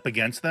stand up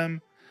against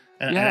them.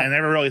 And Yeah. I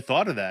never really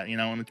thought of that,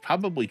 and it's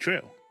probably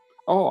true.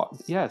 Oh,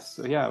 yes.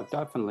 Yeah,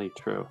 definitely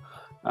true.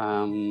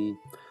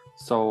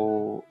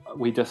 So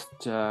we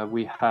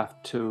we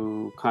have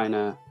to kind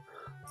of,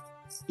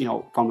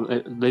 from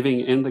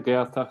living in the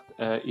Gaeltacht,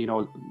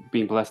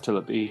 being blessed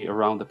to be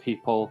around the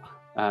people,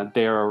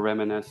 they're a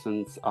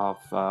reminiscence of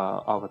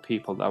a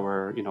people that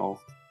were,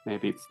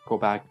 maybe go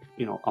back,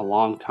 a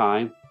long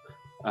time.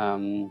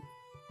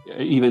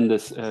 Even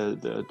this,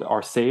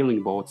 our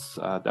sailing boats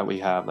that we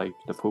have, like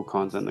the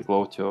Pukons and the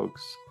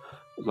Glowtugs,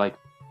 like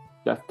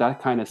that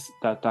kind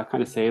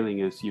of sailing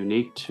is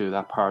unique to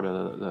that part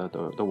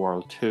of the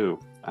world too,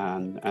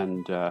 and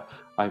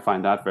I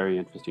find that very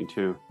interesting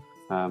too.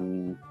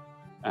 And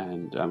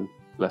I'm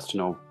blessed to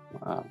know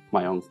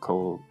my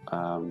uncle.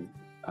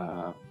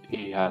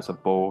 He has a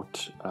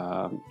boat,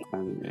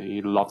 and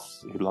he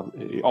loves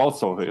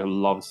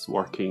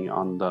working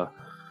on the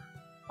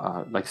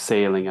like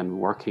sailing and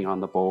working on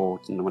the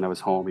boat. And when I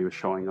was home, he was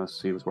showing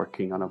us he was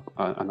working on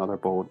another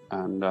boat,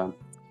 and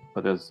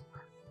but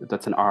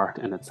that's an art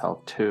in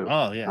itself too.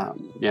 Oh yeah.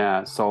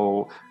 Yeah.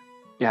 So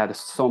yeah, there's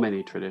so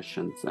many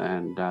traditions,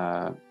 and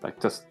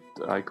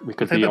we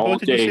could be all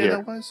day here.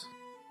 That was?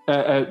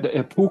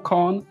 A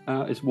Pukon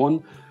is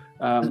one.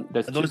 Are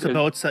those the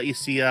boats that you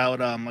see out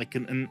like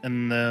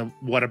in the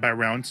water by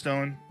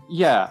Roundstone?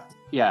 Yeah,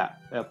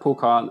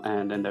 Pukon,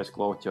 and then there's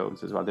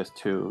Glowtugs as well. There's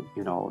two,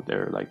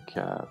 they're like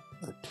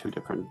two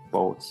different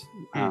boats.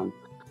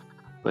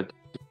 But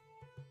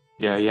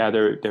yeah,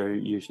 they're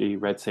usually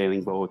red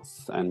sailing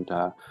boats, and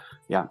not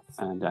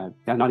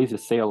easy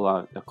to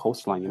sail the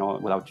coastline,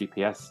 without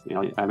GPS.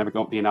 I remember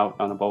being out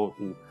on a boat,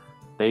 and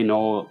they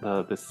know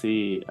the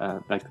sea,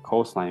 like the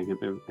coastline,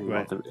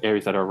 Right. the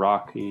areas that are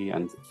rocky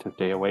and to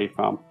stay away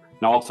from,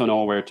 and also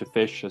know where to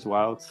fish as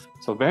well.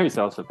 So very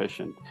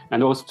self-sufficient.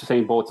 And those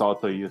same boats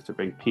also used to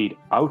bring peat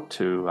out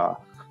to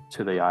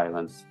the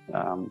islands.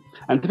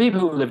 And the people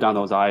who lived on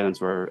those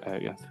islands were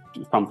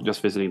from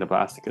just visiting the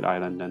Blasticut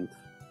Island, and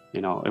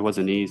it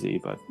wasn't easy,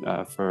 but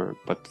for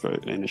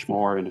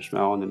Inishmore,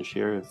 Inishmore, and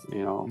Inishir,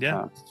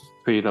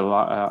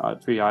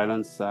 three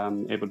islands,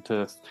 able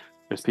to.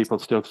 There's people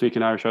still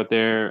speaking Irish out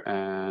there,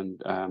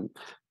 and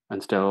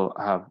still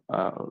have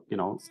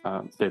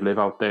they live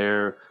out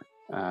there.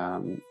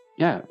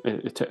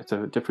 It's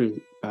a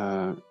different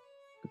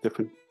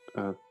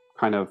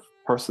kind of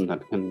person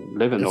that can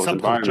live in those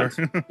environments.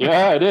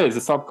 Yeah, it is a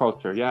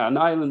subculture. Yeah, an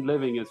island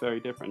living is very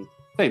different.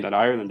 Saying that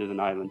Ireland is an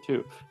island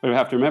too, but we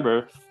have to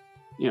remember,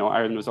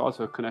 Ireland was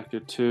also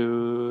connected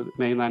to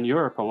mainland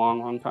Europe a long,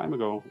 long time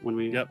ago when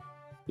we. Yep.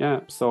 Yeah,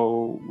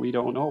 so we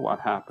don't know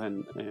what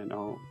happened.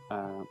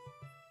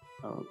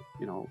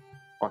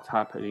 What's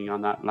happening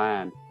on that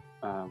land.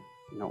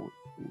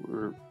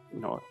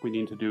 We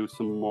need to do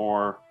some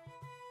more,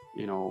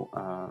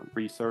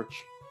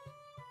 research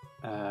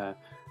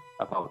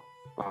about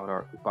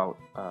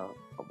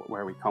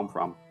where we come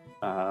from.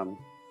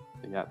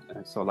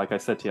 So like I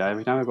said to you,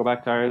 every time I go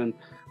back to Ireland,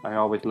 I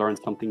always learn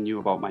something new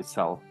about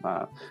myself.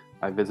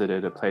 I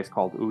visited a place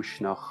called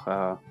Uisneach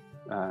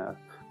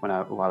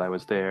while I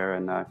was there,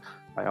 and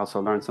I also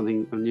learned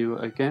something new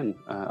again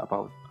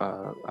about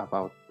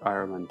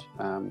Ireland.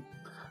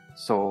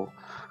 So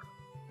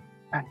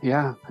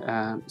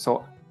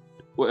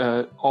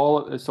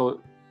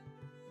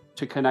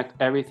to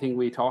connect everything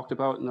we talked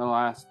about in the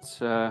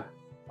last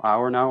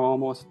hour now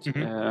almost.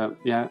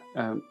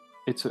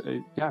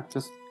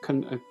 Just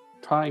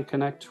try and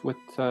connect with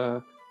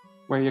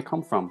where you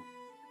come from.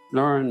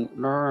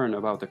 Learn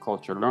about the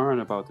culture, learn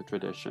about the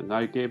tradition.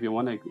 I gave you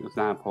one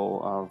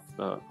example of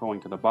going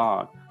to the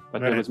bog,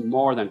 but It was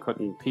more than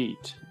cutting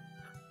peat.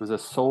 It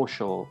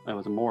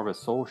was more of a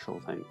social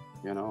thing,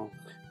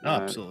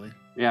 Absolutely.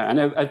 Yeah, and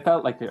I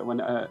felt like when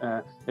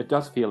it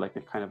does feel like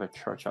a kind of a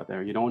church out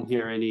there. You don't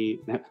hear you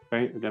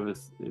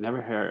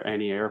never hear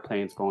any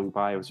airplanes going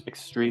by. It was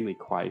extremely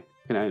quiet,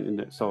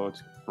 so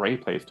it's a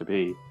great place to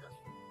be.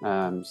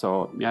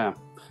 So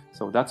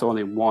that's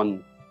only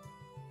one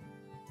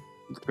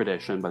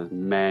tradition, but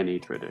many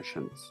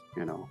traditions,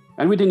 you know.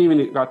 And we didn't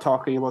even got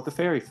talking about the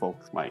fairy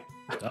folks, Mike.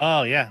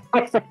 Oh yeah.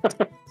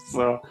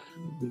 So,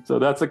 so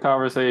that's a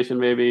conversation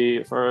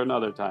maybe for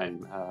another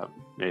time,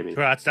 maybe.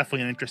 Sure, that's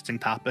definitely an interesting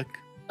topic.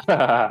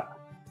 Yeah,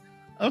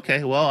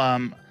 Okay, well,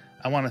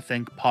 I want to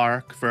thank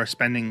Park for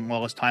spending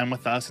all his time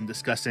with us and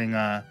discussing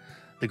the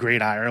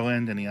Great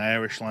Ireland and the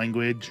Irish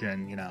language,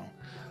 and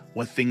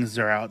what things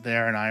are out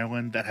there in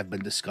Ireland that have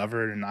been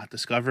discovered and not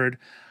discovered.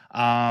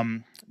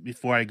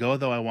 Before I go,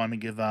 though, I want to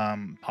give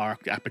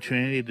Park the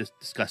opportunity to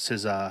discuss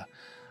his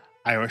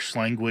Irish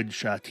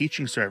language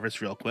teaching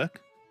service real quick.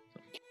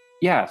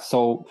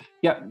 so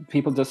yeah,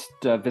 people just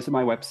visit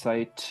my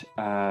website.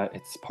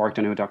 It's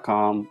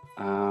paraic.com.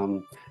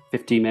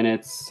 15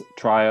 minutes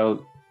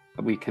trial.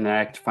 We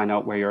connect, find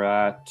out where you're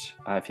at.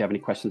 If you have any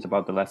questions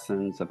about the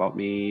lessons, about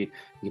me, you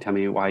can tell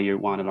me why you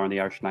want to learn the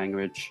Irish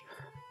language.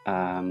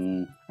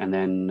 And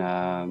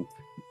then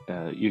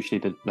usually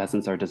the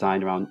lessons are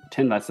designed around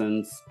 10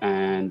 lessons,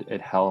 and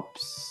it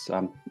helps.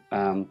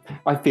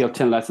 I feel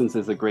 10 lessons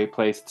is a great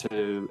place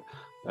to,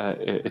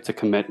 it's a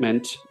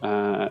commitment.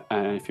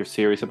 And if you're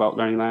serious about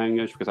learning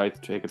language, because I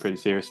take it pretty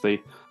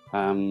seriously.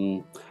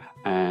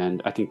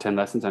 And I think 10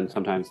 lessons, and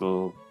sometimes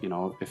they'll,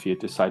 if you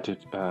decide to,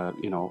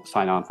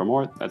 sign on for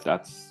more,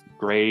 that's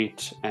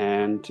great.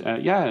 And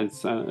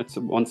it's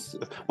once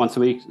a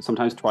week,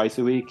 sometimes twice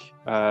a week,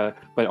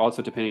 but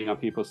also depending on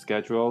people's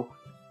schedule.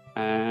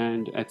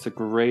 And it's a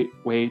great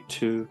way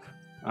to,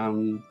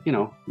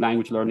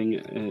 language learning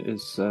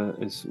is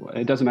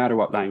it doesn't matter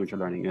what language you're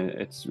learning.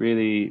 It's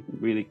really,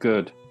 really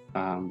good.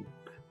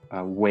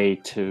 Way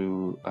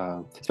to,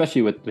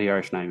 especially with the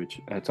Irish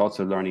language, it's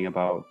also learning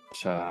about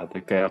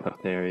the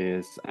Gaeltacht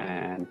areas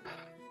and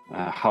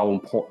how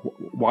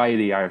important, why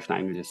the Irish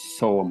language is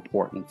so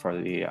important for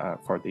the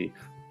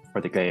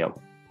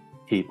Gael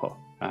people,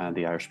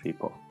 the Irish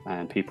people,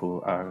 and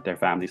people are their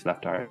families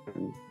left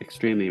Ireland,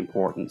 extremely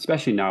important,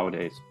 especially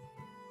nowadays.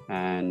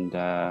 And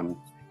and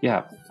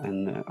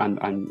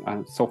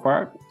so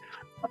far,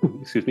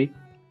 excuse me,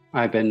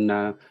 I've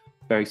been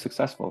very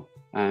successful.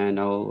 And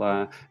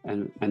I'll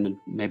and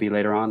maybe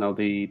later on I'll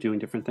be doing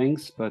different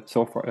things. But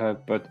so far,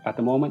 but at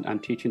the moment, I'm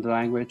teaching the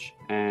language,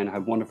 and I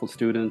have wonderful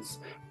students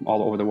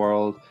all over the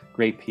world,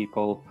 great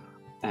people,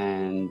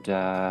 and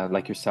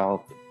like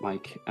yourself,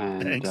 Mike.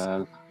 And it's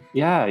a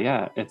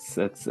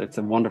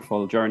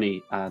wonderful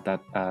journey and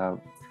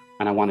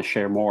I want to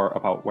share more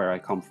about where I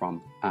come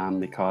from,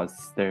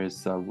 because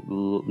there's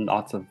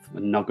lots of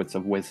nuggets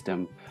of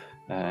wisdom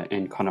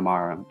in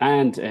Connemara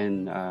and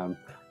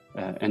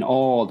in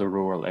all the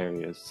rural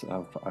areas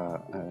of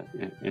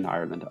in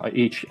Ireland.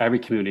 Every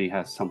community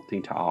has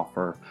something to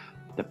offer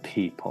the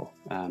people.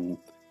 I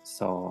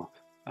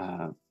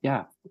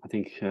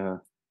think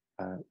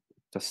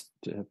just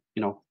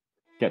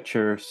get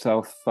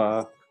yourself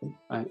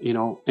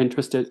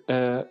interested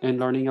in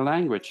learning a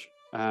language,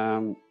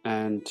 and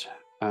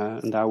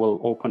that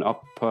will open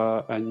up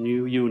a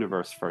new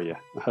universe for you.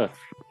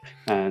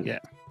 And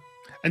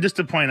just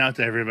to point out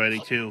to everybody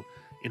too,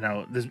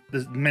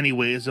 there's many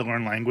ways to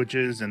learn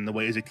languages, and the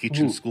ways they teach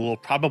in school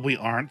probably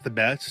aren't the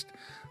best.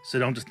 So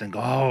don't just think,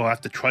 I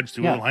have to trudge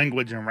through a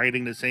language and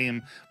writing the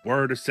same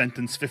word or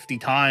sentence 50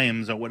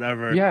 times or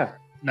whatever. Yeah.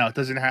 No, it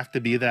doesn't have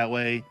to be that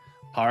way.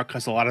 Park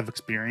has a lot of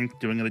experience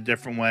doing it a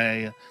different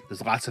way.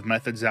 There's lots of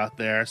methods out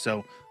there.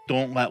 So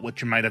don't let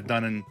what you might have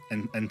done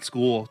in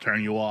school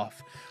turn you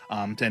off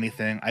to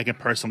anything. I can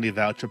personally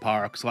vouch for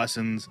Park's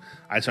lessons.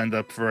 I signed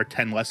up for a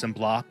 10 lesson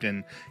block,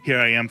 and here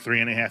I am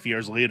 3.5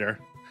 years later.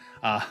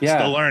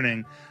 Still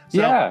learning.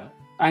 So,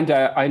 and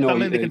I know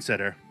something to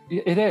consider.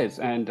 It is,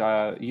 and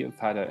you've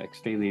had an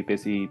extremely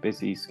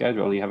busy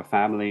schedule. You have a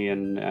family,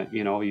 and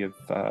you've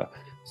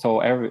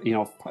so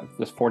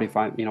there's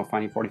 45,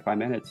 finding 45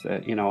 minutes,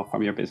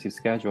 from your busy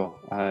schedule.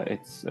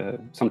 It's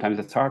sometimes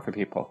it's hard for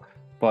people,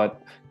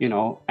 but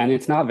and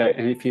it's not very.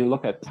 And if you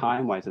look at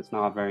time wise, it's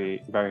not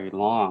very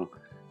long,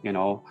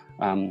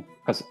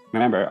 because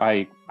remember,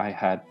 I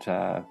had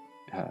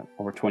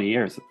over 20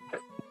 years.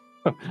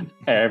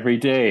 Every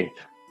day,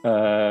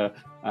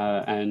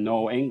 and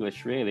no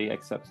English really,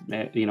 except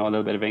a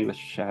little bit of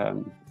English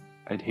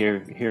I'd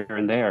hear here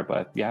and there,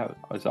 but I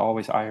was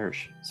always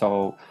Irish.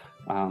 So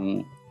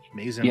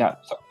amazing.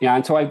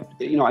 And so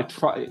I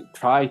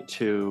try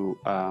to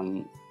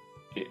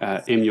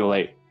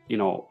emulate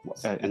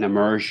an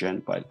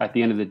immersion, but at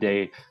the end of the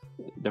day,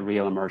 the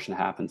real immersion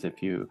happens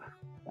if you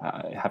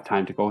have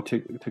time to go to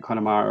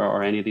Connemara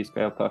or any of these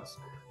Gaeltachts.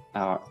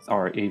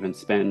 Or even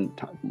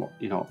spend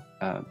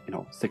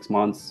 6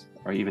 months,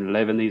 or even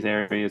live in these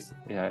areas.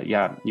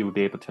 You would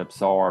be able to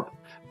absorb.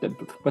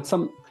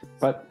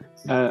 But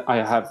I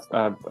have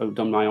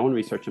done my own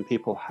research, and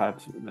people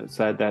have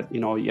said that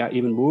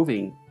even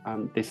moving,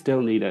 they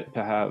still need it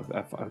to have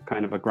a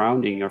kind of a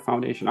grounding or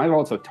foundation. I've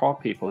also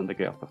taught people in the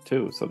Gaeltacht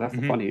too, so that's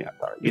the funny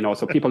part.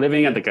 So people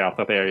living in the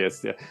Gaeltacht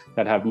areas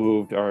that have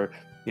moved or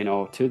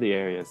to the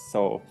areas.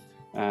 So.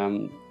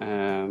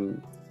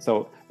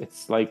 So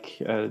it's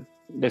like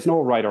there's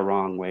no right or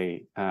wrong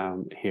way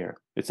here.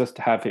 It's just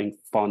having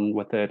fun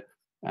with it,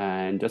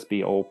 and just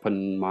be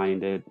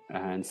open-minded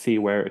and see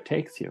where it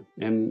takes you.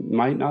 And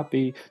might not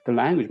be the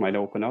language might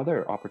open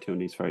other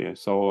opportunities for you.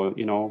 So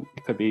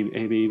it could be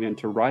maybe even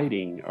into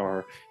writing,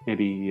 or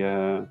maybe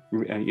you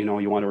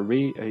want to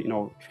read.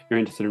 You're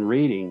interested in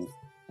reading.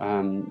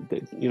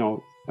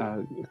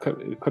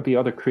 It could be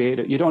other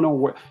creative. You don't know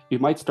where you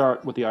might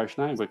start with the Irish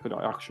language. It could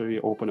actually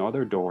open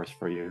other doors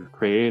for you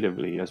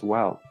creatively as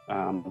well.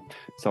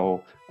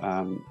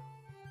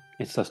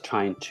 It's just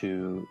trying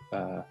to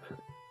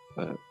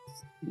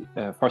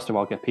first of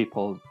all get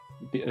people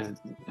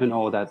to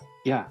know that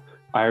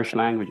Irish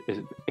language is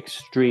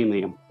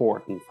extremely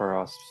important for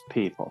us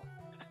people,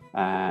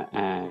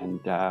 and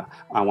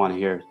I want to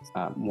hear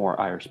more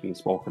Irish being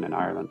spoken in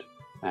Ireland,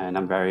 and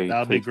I'm very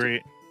That'll be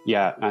great.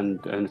 Yeah, and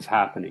it's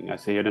happening. I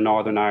see it in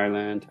Northern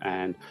Ireland,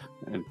 and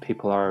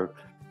people are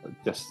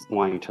just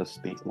wanting to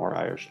speak more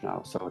Irish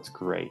now. So it's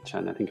great,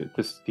 and I think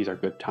these are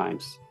good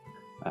times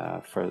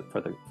for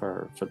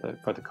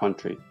the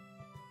country,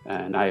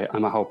 and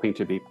I'm hoping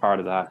to be part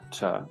of that.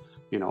 To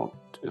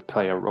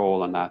play a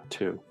role in that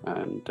too.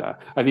 And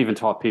I've even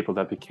taught people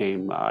that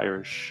became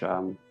Irish.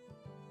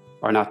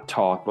 Or not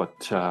taught,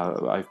 but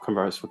I've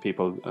conversed with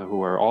people who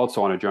were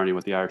also on a journey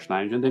with the Irish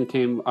language, and then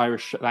became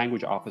Irish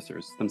language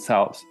officers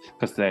themselves,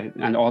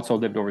 and also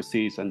lived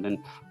overseas, and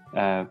then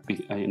are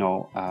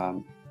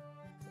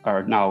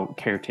now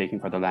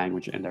caretaking for the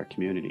language in their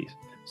communities.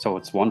 So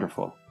it's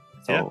wonderful.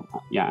 So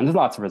and there's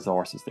lots of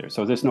resources there.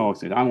 So there's no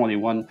excuse. I'm only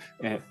one.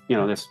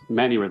 There's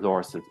many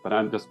resources, but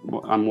I'm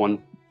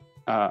one.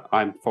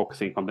 I'm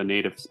focusing from the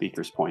native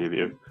speaker's point of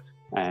view,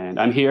 and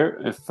I'm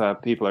here if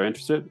people are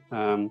interested.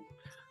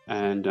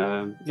 And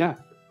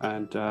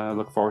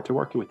look forward to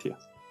working with you.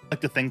 I'd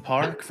like to thank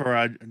Paraic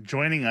for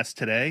joining us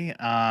today,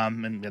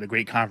 and we had a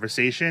great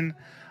conversation.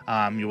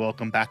 You're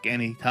welcome back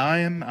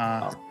anytime.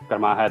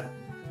 Gormad.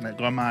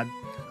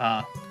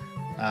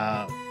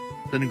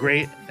 Been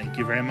great. Thank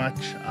you very much.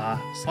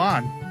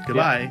 Slán.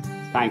 Goodbye.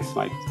 Thanks,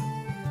 Mike.